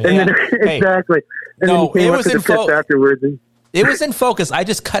anyway. And then, exactly. And then he came up to the pits afterwards. It was in focus. I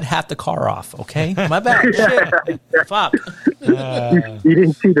just cut half the car off. Okay, my bad. Shit. Fuck. You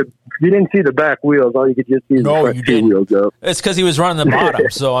didn't see the back wheels. All you could just see is the front two wheels up. It's because he was running the bottom.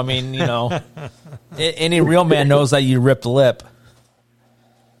 So I mean, any real man knows that you ripped lip.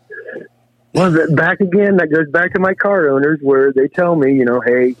 Well, back again. That goes back to my car owners, where they tell me,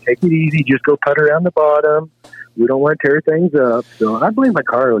 hey, take it easy. Just go putt around the bottom. We don't want to tear things up. So I blame my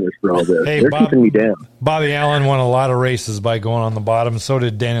car owners for all this. They're keeping me down. Bobby Allen won a lot of races by going on the bottom. So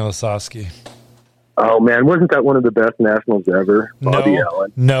did Daniel Lasowski. Oh, man. Wasn't that one of the best nationals ever, Bobby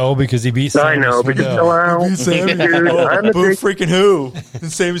Allen? No, because he beat Sammy Swindell. Boo freaking who?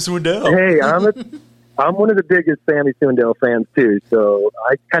 Sammy Swindell. Hey, I'm one of the biggest Sammy Swindell fans, too. So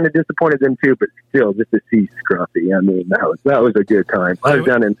I kind of disappointed them, too. But still, just to see Scruffy, I mean, that was a good time. I was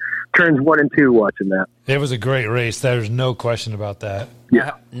down in turns 1 and 2 watching that. It was a great race. There's no question about that.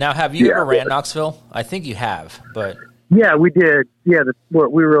 Yeah. Now, have you ever ran Knoxville? I think you have, but... Yeah, we did. Yeah, we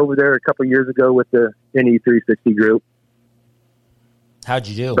were over there a couple of years ago with the NE360 group. How'd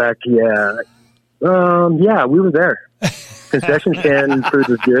you do? Yeah, we were there. Concession stand food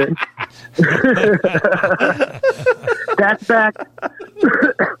was good. That's back.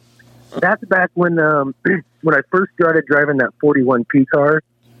 That's back when I first started driving that 41P car,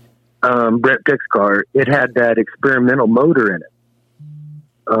 Brett Pick's car. It had that experimental motor in it.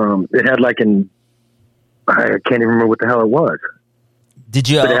 It had like I can't even remember what the hell it was. Did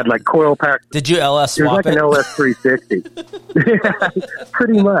you? But it had like coil pack. Did you LS swap it? It was like an LS 360.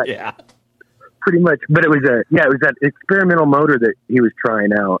 Pretty much. Yeah. Pretty much. But it was that experimental motor that he was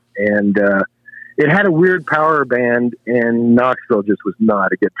trying out, and it had a weird power band, and Knoxville just was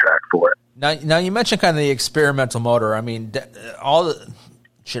not a good track for it. Now you mentioned kind of the experimental motor. I mean, all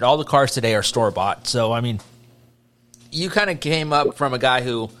the cars today are store bought. So I mean, you kind of came up from a guy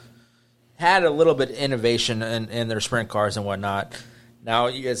who had a little bit of innovation in their sprint cars and whatnot. Now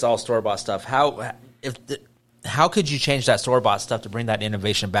it's all store bought stuff. How could you change that store bought stuff to bring that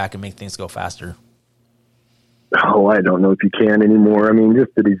innovation back and make things go faster? Oh, I don't know if you can anymore. I mean,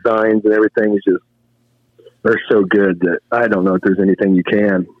 just the designs and everything are so good that I don't know if there's anything you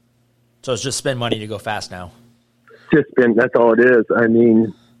can. So it's just spend money to go fast now. That's all it is. I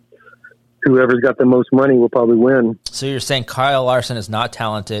mean, whoever's got the most money will probably win. So you're saying Kyle Larson is not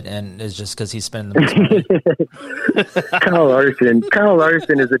talented and is just because he's spending the most money? Kyle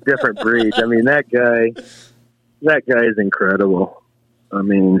Larson is a different breed. I mean, that guy is incredible. I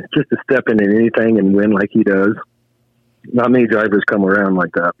mean, just to step into anything and win like he does. Not many drivers come around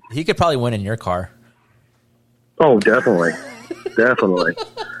like that. He could probably win in your car. Oh, definitely. Definitely.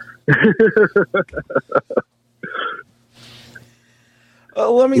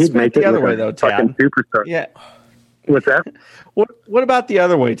 Let me spin it the other way, though, Tad. Superstar. Yeah. What's that? What about the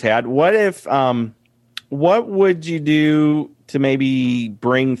other way, Tad? What if? What would you do to maybe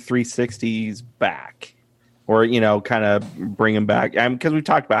bring 360s back, or kind of bring them back? Because we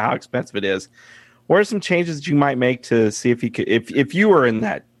talked about how expensive it is. What are some changes that you might make to see if you could, if you were in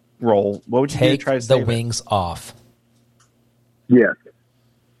that role? What would you do to try to take the wings off? Yes,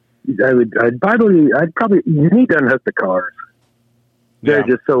 I'd probably. You need to unhook the cars. They're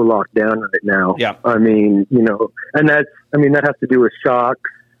just so locked down right now. Yeah. I mean, and that has to do with shocks,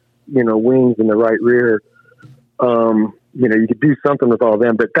 wings in the right rear. You could do something with all of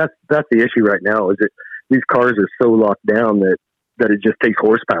them, but that's the issue right now is that these cars are so locked down that it just takes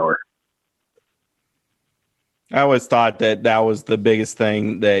horsepower. I always thought that was the biggest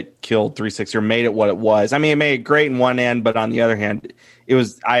thing that killed 360 or made it what it was. I mean, it made it great in one end, but on the other hand, it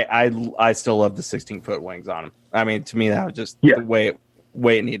was, I still love the 16-foot wings on them. I mean, to me, that was just the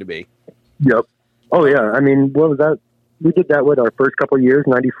way it needed to be. Yep. Oh yeah. I mean, what was that? We did that with our first couple of years,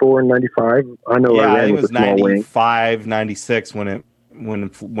 94 and 95. I know. Yeah, I ran think with it was a small 95, wing. 96 when it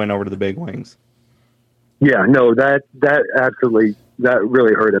went over to the big wings. Yeah, no, that absolutely, that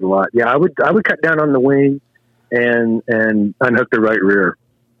really hurt it a lot. Yeah, I would cut down on the wing and unhook the right rear.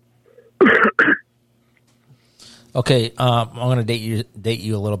 Okay, I'm going to date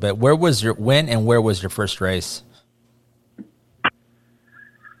you a little bit. When and where was your first race?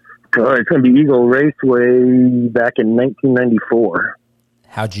 It's going to be Eagle Raceway back in 1994.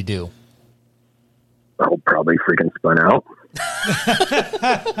 How'd you do? Oh, probably freaking spun out.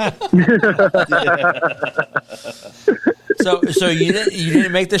 So you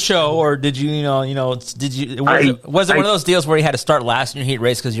didn't make the show, or did you? Did you? Was it one of those deals where you had to start last in your heat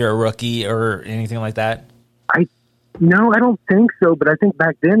race because you're a rookie or anything like that? No, I don't think so. But I think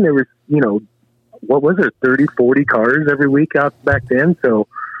back then there was, what was there, 30, 40 cars every week out back then. So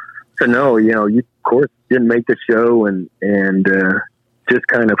no, you of course didn't make the show and just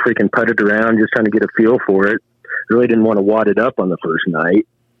kind of freaking putted around, just trying to get a feel for it. Really didn't want to wad it up on the first night.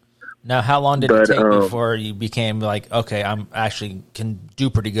 Now, how long did it take before you became like, okay, I'm actually can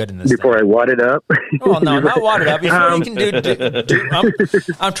do pretty good in this? Before I wad it up? Well, no, not wad it up. Before you can do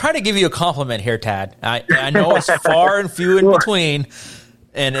I'm trying to give you a compliment here, Tad. I know it's far and few in between,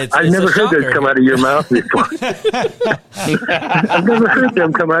 and I've never heard those come out of your mouth before. I've never heard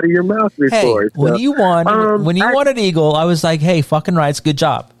them come out of your mouth before. Hey, when you won an Eagle, I was like, hey, fucking rights, good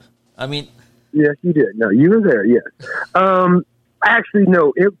job. I mean, yes, you did. No, you were there. Yes. Actually,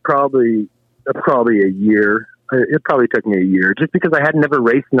 no. It probably a year. It probably took me a year, just because I had never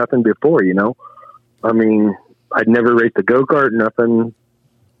raced nothing before. I mean, I'd never raced a go-kart, nothing.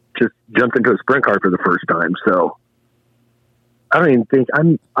 Just jumped into a sprint car for the first time. So I don't even think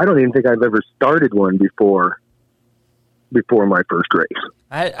I've ever started one before my first race.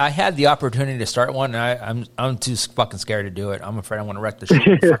 I had the opportunity to start one, and I'm too fucking scared to do it. I'm afraid I'm going to wreck the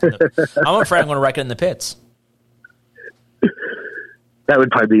shit. I'm afraid I'm going to wreck it in the pits. That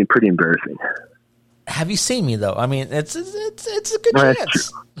would probably be pretty embarrassing. Have you seen me though? I mean, it's a good chance.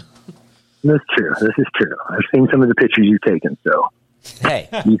 That's true. This is true. I've seen some of the pictures you've taken, so hey,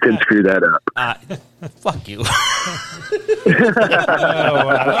 you couldn't screw that up. Fuck you. Wow.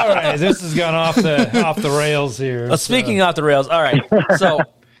 All right, this has gone off the rails here. Speaking off the rails, all right. So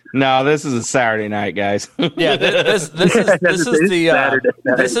no, this is a Saturday night, guys. Yeah, this is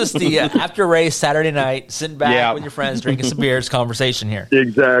the after race Saturday night, sitting back with your friends, drinking some beers, conversation here.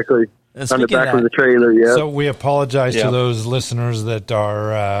 Exactly. On the back of the trailer. Yeah. So we apologize to those listeners that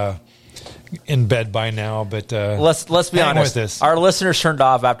are in bed by now, but let's be honest. Our listeners turned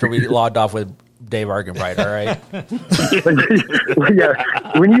off after we logged off with Dave Argabright. All right. Yeah.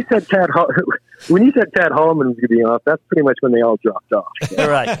 When you said Tad Holliman was going to be off, that's pretty much when they all dropped off. All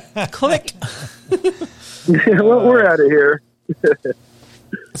right. Click. Well, we're out of here.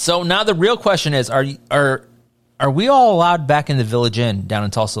 So now the real question is: Are we all allowed back in the Village Inn down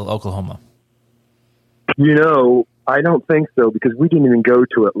in Tulsa, Oklahoma? I don't think so, because we didn't even go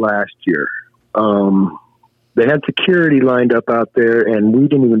to it last year. They had security lined up out there, and we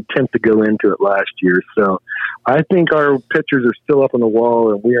didn't even attempt to go into it last year. So I think our pictures are still up on the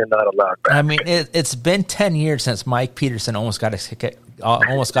wall, and we are not allowed back. I mean, it's been 10 years since Mike Peterson almost got us kicked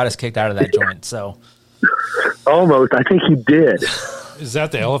out of that joint. So almost, I think he did. Is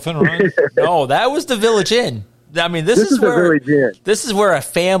that the Elephant Run? No, that was the Village Inn. I mean, this is where a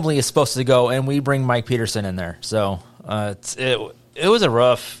family is supposed to go, and we bring Mike Peterson in there. So it was a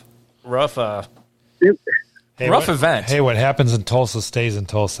rough event. Hey, what happens in Tulsa stays in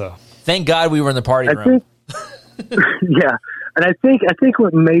Tulsa. Thank God we were in the party room. Yeah, and I think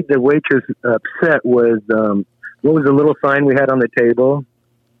what made the waitress upset was what was the little sign we had on the table?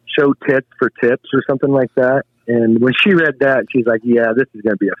 Show tits for tips or something like that. And when she read that, she's like, "Yeah, this is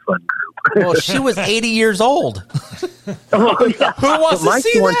going to be a fun group." Well, she was 80 years old. Oh, yeah. Who wants to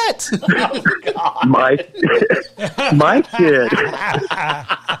see that? Oh, Mike did.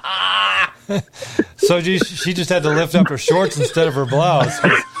 So she just had to lift up her shorts instead of her blouse.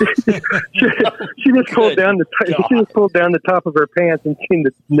 She just pulled down the top of her pants, and seen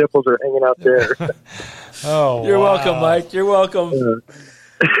the nipples are hanging out there. Oh, you're welcome, Mike. You're welcome.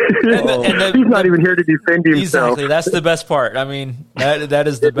 He's not even here to defend himself. Exactly. That's the best part. I mean, that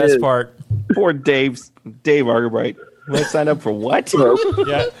is the best part. Poor Dave Argabright. Let's sign up for what?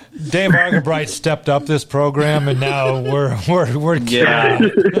 Yeah, Dave Argabright stepped up this program, and now we're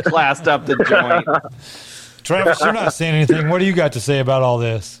classed up the joint. Travis, you're not saying anything. What do you got to say about all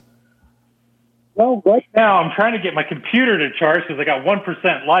this? Well, right now I'm trying to get my computer to charge because I got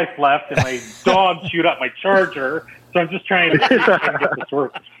 1% life left, and my dog chewed up my charger. So I'm just trying to get this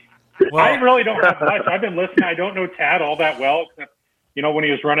working. Well, I really don't have much. I've been listening. I don't know Tad all that well, except, when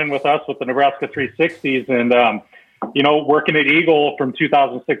he was running with us with the Nebraska 360s and, working at Eagle from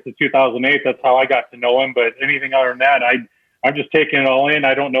 2006 to 2008. That's how I got to know him. But anything other than that, I'm just taking it all in.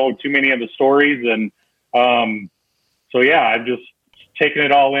 I don't know too many of the stories. And I'm just taking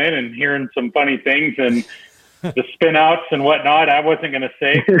it all in and hearing some funny things. And the spin outs and whatnot, I wasn't going to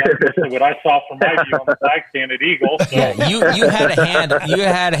say. That's mostly what I saw from my view on the flag stand at Eagle. So. Yeah, you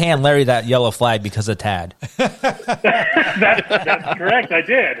had a hand Larry that yellow flag because of Tad. That's correct. I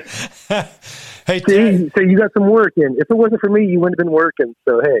did. Hey, See, so you got some work in. If it wasn't for me, you wouldn't have been working.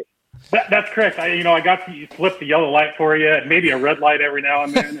 So hey, that's correct. I got to flip the yellow light for you, and maybe a red light every now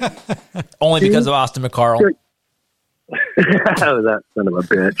and then. Only because of Austin McCarl. Oh, that son of a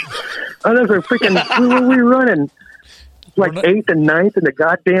bitch! Oh, those are freaking. We were running like 8th and 9th in the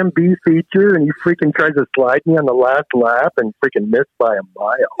goddamn B feature, and you freaking tried to slide me on the last lap and freaking missed by a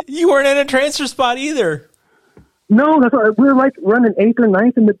mile. You weren't in a transfer spot either. No, that's what, we were like running 8th or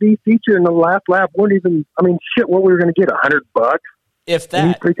 9th in the B feature, and the last lap weren't even. I mean, shit, what we were going to get $100, if that.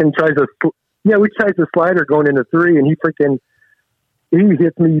 And he freaking tries to. Yeah, we tried the slider going into 3, and he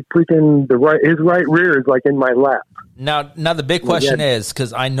hits me freaking his right rear is like in my lap. Now the big question is,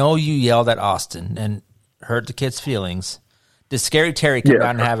 because I know you yelled at Austin and hurt the kid's feelings. Did Scary Terry come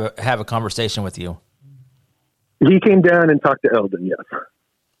down and have a conversation with you? He came down and talked to Eldon, yes.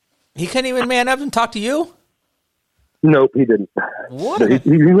 He couldn't even man up and talk to you? Nope, he didn't. What?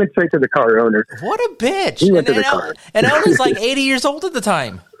 He went straight to the car owner. What a bitch. He went to the car. And Eldon's like 80 years old at the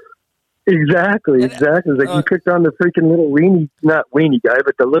time. Exactly. It's like you picked on the freaking little not weenie guy,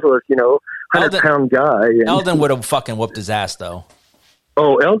 but the littlest, 100-pound guy. And Eldon would have fucking whooped his ass, though.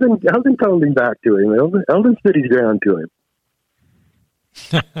 Oh, Eldon told him back to him. Eldon stood his ground to him.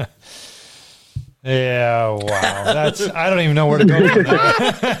 Yeah, wow. I don't even know where to go from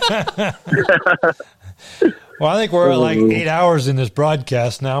that. Well, I think we're at like 8 hours in this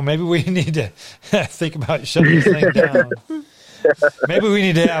broadcast now. Maybe we need to think about shutting this thing down. Maybe we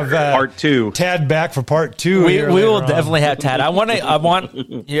need to have part 2. Tad back for part 2. We will definitely have Tad.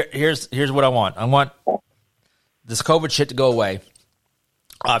 Here's what I want. I want this COVID shit to go away,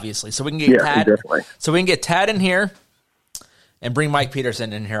 obviously, so we can get Tad. Definitely. So we can get Tad in here and bring Mike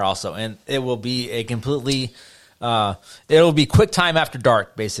Peterson in here also, and it will be a completely. It'll be QuickTime after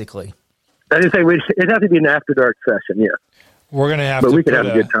dark, basically. I just say it'd have to be an after dark session, yeah. We're going to have we could have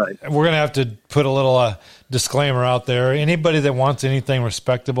a good time. We're going to have to put a little disclaimer out there. Anybody that wants anything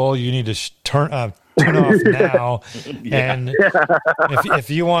respectable, you need to turn off now. Yeah. And if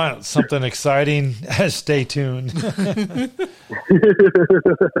you want something exciting, stay tuned.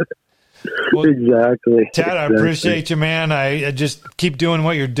 Well, exactly. Tad, I appreciate you, man. I just keep doing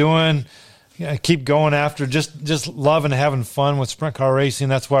what you're doing. Keep going after just loving and having fun with sprint car racing.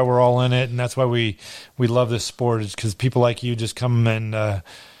 That's why we're all in it, and that's why we love this sport, is because people like you just come and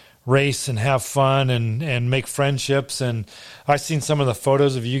race and have fun and make friendships. And I've seen some of the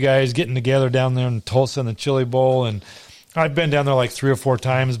photos of you guys getting together down there in Tulsa in the Chili Bowl, and I've been down there like 3 or 4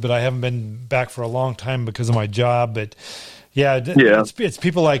 times, but I haven't been back for a long time because of my job. But it's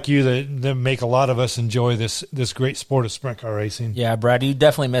people like you that make a lot of us enjoy this great sport of sprint car racing. Yeah, Brad, you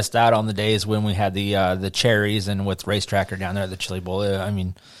definitely missed out on the days when we had the cherries and with Race Tracker down there at the Chili Bowl. I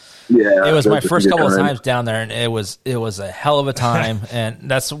mean, it was my first couple of times down there, and it was a hell of a time. And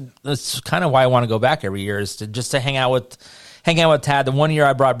that's kind of why I want to go back every year, is to hang out with Tad. The one year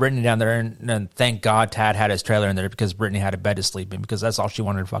I brought Brittany down there, and thank God Tad had his trailer in there because Brittany had a bed to sleep in, because that's all she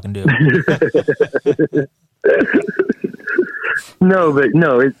wanted to fucking do. No,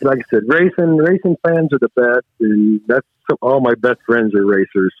 it's like I said, racing fans are the best, and all my best friends are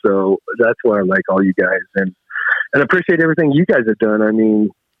racers, so that's why I like all you guys, and appreciate everything you guys have done. I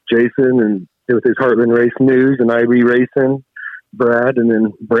mean, Jason and with his Heartland Race News, and IB Racing, Brad, and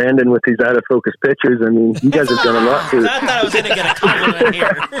then Brandon with his out of focus pictures. I mean, you guys have done a lot. I thought I was going to get a compliment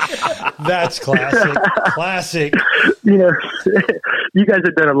here. That's classic. You guys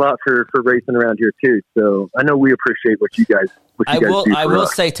have done a lot for racing around here too. So I know we appreciate what you guys do. I will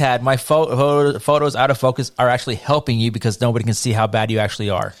say, Tad, my photos out of focus are actually helping you because nobody can see how bad you actually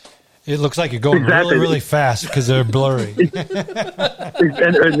are. It looks like you're going really, really fast because they're blurry. and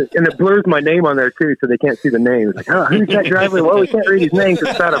it blurs my name on there, too, so they can't see the name. It's like, who's that driver? Well, we can't read his name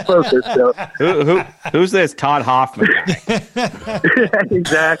because it's out of focus. So. Who's this Todd Hoffman?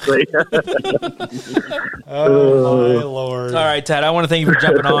 Exactly. Oh, my Lord. All right, Tad, I want to thank you for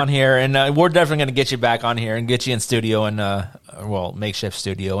jumping on here, and we're definitely going to get you back on here and get you in studio and, makeshift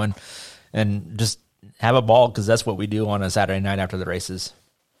studio, and just have a ball, because that's what we do on a Saturday night after the races.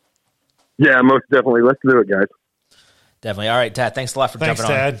 Yeah, most definitely. Let's do it, guys. Definitely. All right, Tad. Thanks a lot for jumping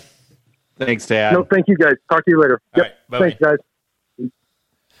Tad. on. Thanks, Tad. No, thank you, guys. Talk to you later. All right, thanks, guys.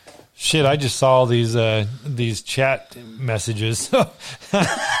 Shit, I just saw these chat messages. There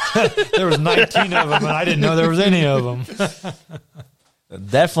was 19 of them, and I didn't know there was any of them.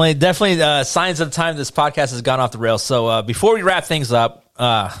 Definitely signs of the time this podcast has gone off the rails. So before we wrap things up,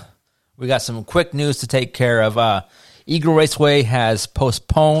 we we got some quick news to take care of. Eagle Raceway has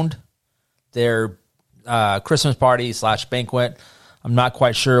postponed their Christmas party / banquet. I'm not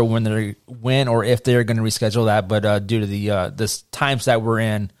quite sure when or if they're going to reschedule that, but due to the times that we're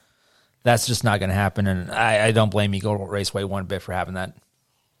in, that's just not going to happen. And I don't blame Eagle Raceway one bit for having that.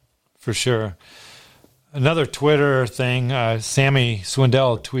 For sure. Another Twitter thing, Sammy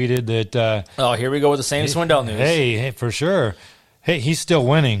Swindell tweeted that... here we go with the same Swindell news. Hey, for sure. Hey, he's still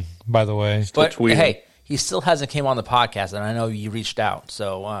winning, by the way. But, hey, he still hasn't came on the podcast, and I know you reached out.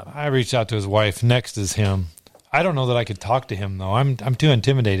 So I reached out to his wife. Next is him. I don't know that I could talk to him, though. I'm too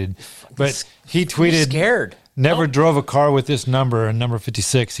intimidated. But he tweeted... Scared. Never drove a car with this number, number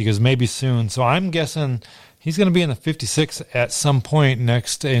 56. He goes, maybe soon. So I'm guessing he's going to be in the 56 at some point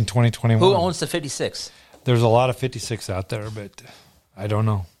next in 2021. Who owns the 56? There's a lot of 56 out there, but I don't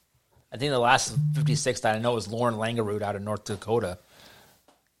know. I think the last 56 that I know is Lauren Langerud out of North Dakota.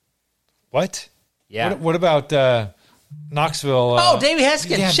 What? Yeah. What about Knoxville? Davey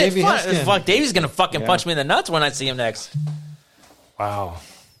Heskin. Yeah, shit, Davey Heskin. Fuck, Davey's going to fucking punch me in the nuts when I see him next. Wow.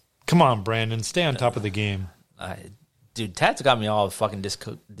 Come on, Brandon. Stay on top of the game. Dude, Tad's got me all fucking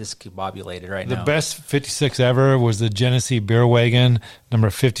discombobulated right now. The best 56 ever was the Genesee Beer Wagon, number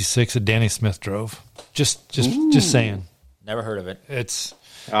 56 that Danny Smith drove. Just saying. Never heard of it. It's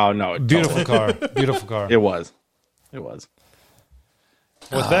beautiful car. Beautiful car. It was.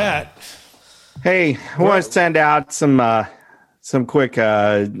 With that, hey, I want to send out some quick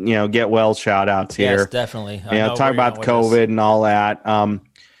get well shout outs here. Yes, definitely. Talk about the COVID and all that.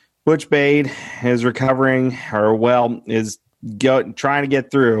 Butch Bade is recovering, is trying to get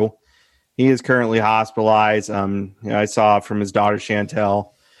through. He is currently hospitalized. I saw from his daughter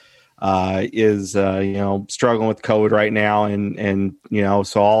Chantel is struggling with COVID right now, and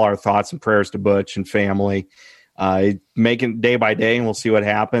so all our thoughts and prayers to Butch and family. Making it day by day, and we'll see what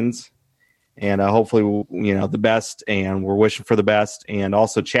happens. And hopefully, the best, and we're wishing for the best. And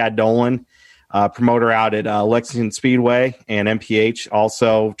also Chad Dolan, promoter out at Lexington Speedway and MPH,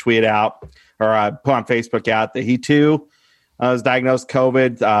 also tweeted out or put on Facebook out that he too was diagnosed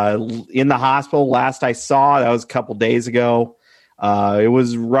COVID in the hospital. Last I saw, that was a couple days ago. It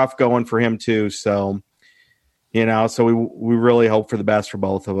was rough going for him too. So, so we really hope for the best for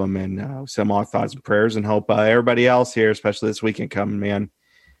both of them, and send our thoughts and prayers, and hope everybody else here, especially this weekend coming, man,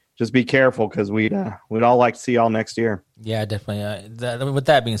 just be careful, because we'd all like to see y'all next year. Yeah, definitely. With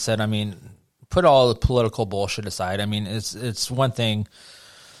that being said, I mean, put all the political bullshit aside. I mean, it's one thing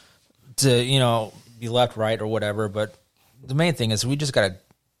to be left, right, or whatever, but the main thing is we just got to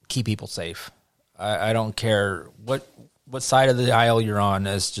keep people safe. I don't care what side of the aisle you're on.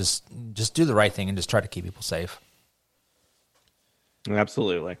 Is just do the right thing and just try to keep people safe.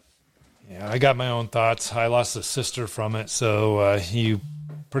 Absolutely. Yeah, I got my own thoughts. I lost a sister from it, so you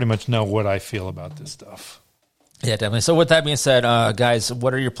pretty much know what I feel about this stuff. Yeah, definitely. So with that being said, guys,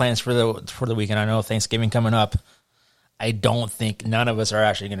 what are your plans for the weekend? I know Thanksgiving coming up. I don't think none of us are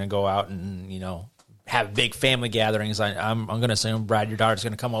actually going to go out and have big family gatherings. I'm going to assume Brad, your daughter's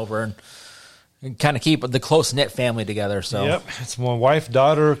going to come over and kind of keep the close-knit family together. So yep, it's my wife,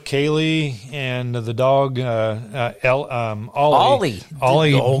 daughter, Kaylee, and the dog, Ollie.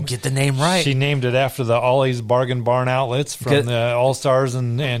 Ollie. Oh, get the name right. She named it after the Ollie's Bargain Barn Outlets from the All-Stars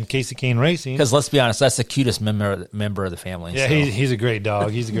and Casey Kane Racing. Because let's be honest, that's the cutest member of the family. Yeah, so. He's a great dog.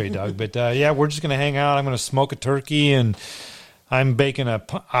 He's a great dog. But, we're just going to hang out. I'm going to smoke a turkey, and I'm baking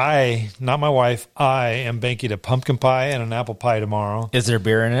not my wife, I am baking a pumpkin pie and an apple pie tomorrow. Is there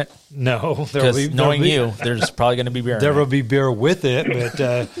beer in it? No. Knowing you, there's probably going to be beer in it. There will be beer with it,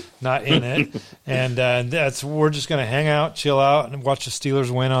 but not in it. And we're just going to hang out, chill out, and watch the Steelers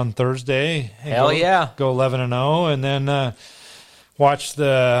win on Thursday. Hell yeah. Go 11-0, and then watch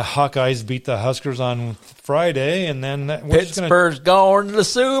the Hawkeyes beat the Huskers on Friday, and then Pittsburgh's going to the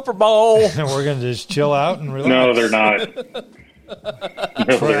Super Bowl. And we're going to just chill out and relax. No, they're not.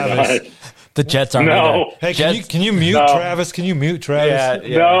 Travis. The Jets are no. Hey, can you mute Travis? Can you mute Travis?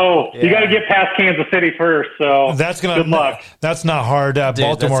 Yeah. No, you got to get past Kansas City first. So good luck. That's not hard.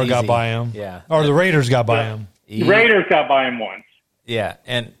 Baltimore got by him. Yeah, or the Raiders got by him. The Raiders got by him once. Yeah,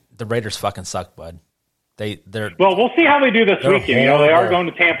 and the Raiders fucking suck, bud. They're well. We'll see how they do this weekend. They are going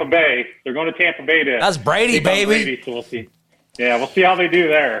to Tampa Bay. They're going to Tampa Bay to. That's Brady, baby. Brady, so we'll see. Yeah, we'll see how they do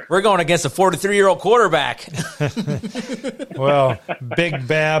there. We're going against a 43-year-old quarterback. Well, Big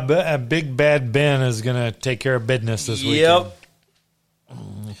Bad Ben is going to take care of business this weekend. Yep.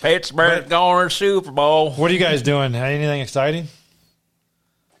 Pittsburgh going to Super Bowl. What are you guys doing? Anything exciting?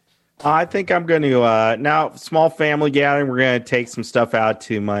 I think I'm going to now small family gathering. We're going to take some stuff out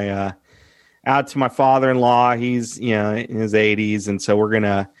to my father-in-law. He's in his 80s, and so we're going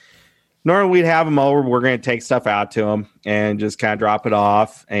to normally we'd have them over. We're going to take stuff out to them and just kind of drop it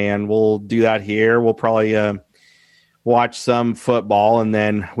off. And we'll do that here. We'll probably watch some football, and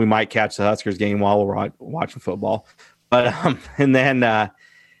then we might catch the Huskers game while we're watching football. But and then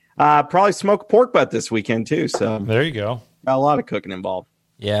probably smoke a pork butt this weekend too. So there you go. Got a lot of cooking involved.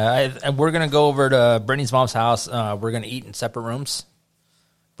 Yeah, and we're going to go over to Brittany's mom's house. We're going to eat in separate rooms.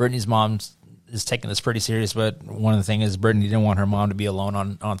 Brittany's mom is taking this pretty serious, but one of the things is Brittany didn't want her mom to be alone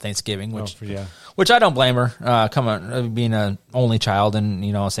on Thanksgiving, which I don't blame her, being an only child and,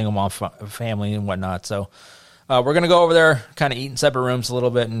 a single mom family and whatnot. So we're going to go over there, kind of eat in separate rooms a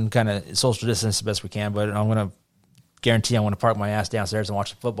little bit and kind of social distance the best we can, but I'm going to guarantee I'm going to park my ass downstairs and watch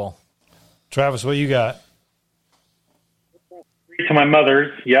the football. Travis, what you got? To my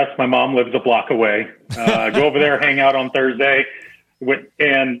mother's. Yes, my mom lives a block away. Go over there, hang out on Thursday,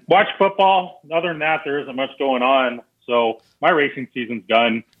 and watch football. Other than that, there isn't much going on. So my racing season's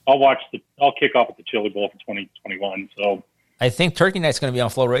done. I'll kick off at the Chili Bowl for 2021. So I think Turkey Night's going to be on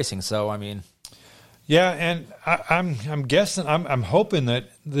Flow Racing. So I mean, yeah, and I'm guessing I'm hoping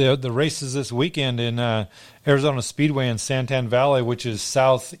that the races this weekend in Arizona Speedway in Santan Valley, which is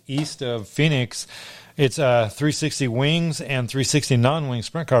southeast of Phoenix. It's 360 wings and 360 non-wing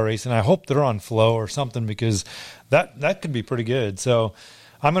sprint car race, and I hope they're on Flow or something because that could be pretty good. So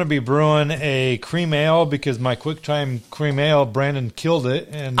I'm going to be brewing a cream ale because my QuickTime cream ale, Brandon killed it.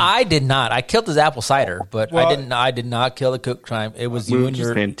 And I did not. I killed his apple cider, but I did not kill the QuickTime. It was you and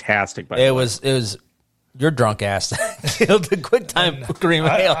your fantastic. It was your drunk ass that killed the QuickTime cream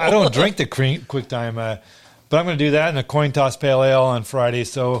ale. I don't drink the QuickTime, but I'm going to do that in a coin toss pale ale on Friday.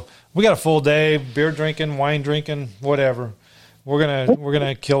 So we got a full day, beer drinking, wine drinking, whatever. We're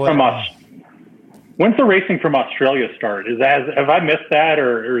gonna kill it. When's the racing from Australia start? Have I missed that,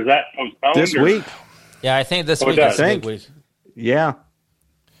 or is that postponed? This week. Yeah, I think this week is a big week. Yeah.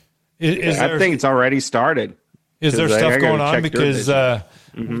 I think it's already started. Is there stuff going on because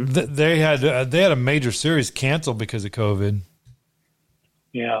they had a major series canceled because of COVID?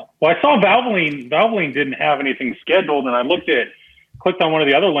 Yeah. Well, I saw Valvoline. Valvoline didn't have anything scheduled, and clicked on one of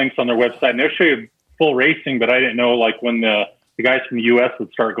the other links on their website, and they'll show you full racing, but I didn't know when the guys from the U.S.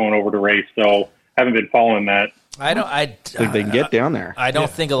 would start going over to race, so I haven't been following that. I think they can get down there. I don't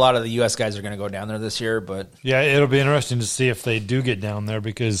think a lot of the U.S. guys are going to go down there this year, but yeah, it'll be interesting to see if they do get down there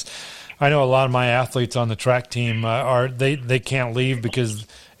because I know a lot of my athletes on the track team they can't leave because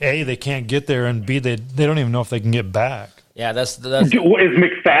A, they can't get there, and B, they don't even know if they can get back. Yeah, that's Is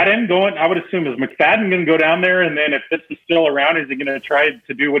McFadden going? I would assume is McFadden going to go down there, and then if Fitz is still around, is he going to try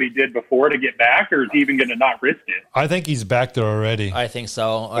to do what he did before to get back, or is he even going to not risk it? I think he's back there already. I think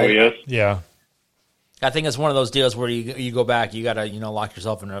so. Oh, yes. Yeah. I think it's one of those deals where you go back, you got to lock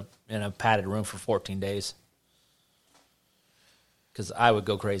yourself in a padded room for 14 days. Because I would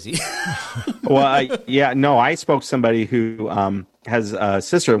go crazy. Well, I spoke to somebody who has a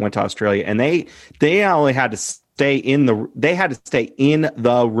sister that went to Australia, and they only had to stay in the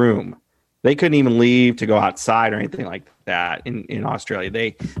room. They couldn't even leave to go outside or anything like that in Australia.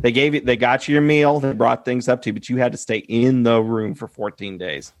 They got you your meal, they brought things up to you, but you had to stay in the room for 14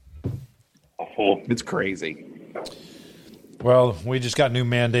 days. Awful. It's crazy. Well, we just got new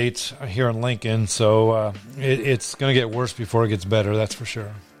mandates here in Lincoln, so it's going to get worse before it gets better, that's for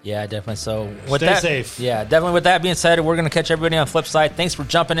sure. Yeah, definitely. So stay safe. Yeah, definitely. With that being said, we're going to catch everybody on the flip side. Thanks for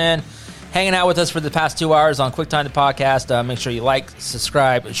jumping in, hanging out with us for the past 2 hours on QuickTime the podcast. Make sure you like,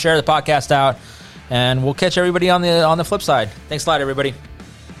 subscribe, share the podcast out, and we'll catch everybody on the flip side. Thanks a lot, everybody.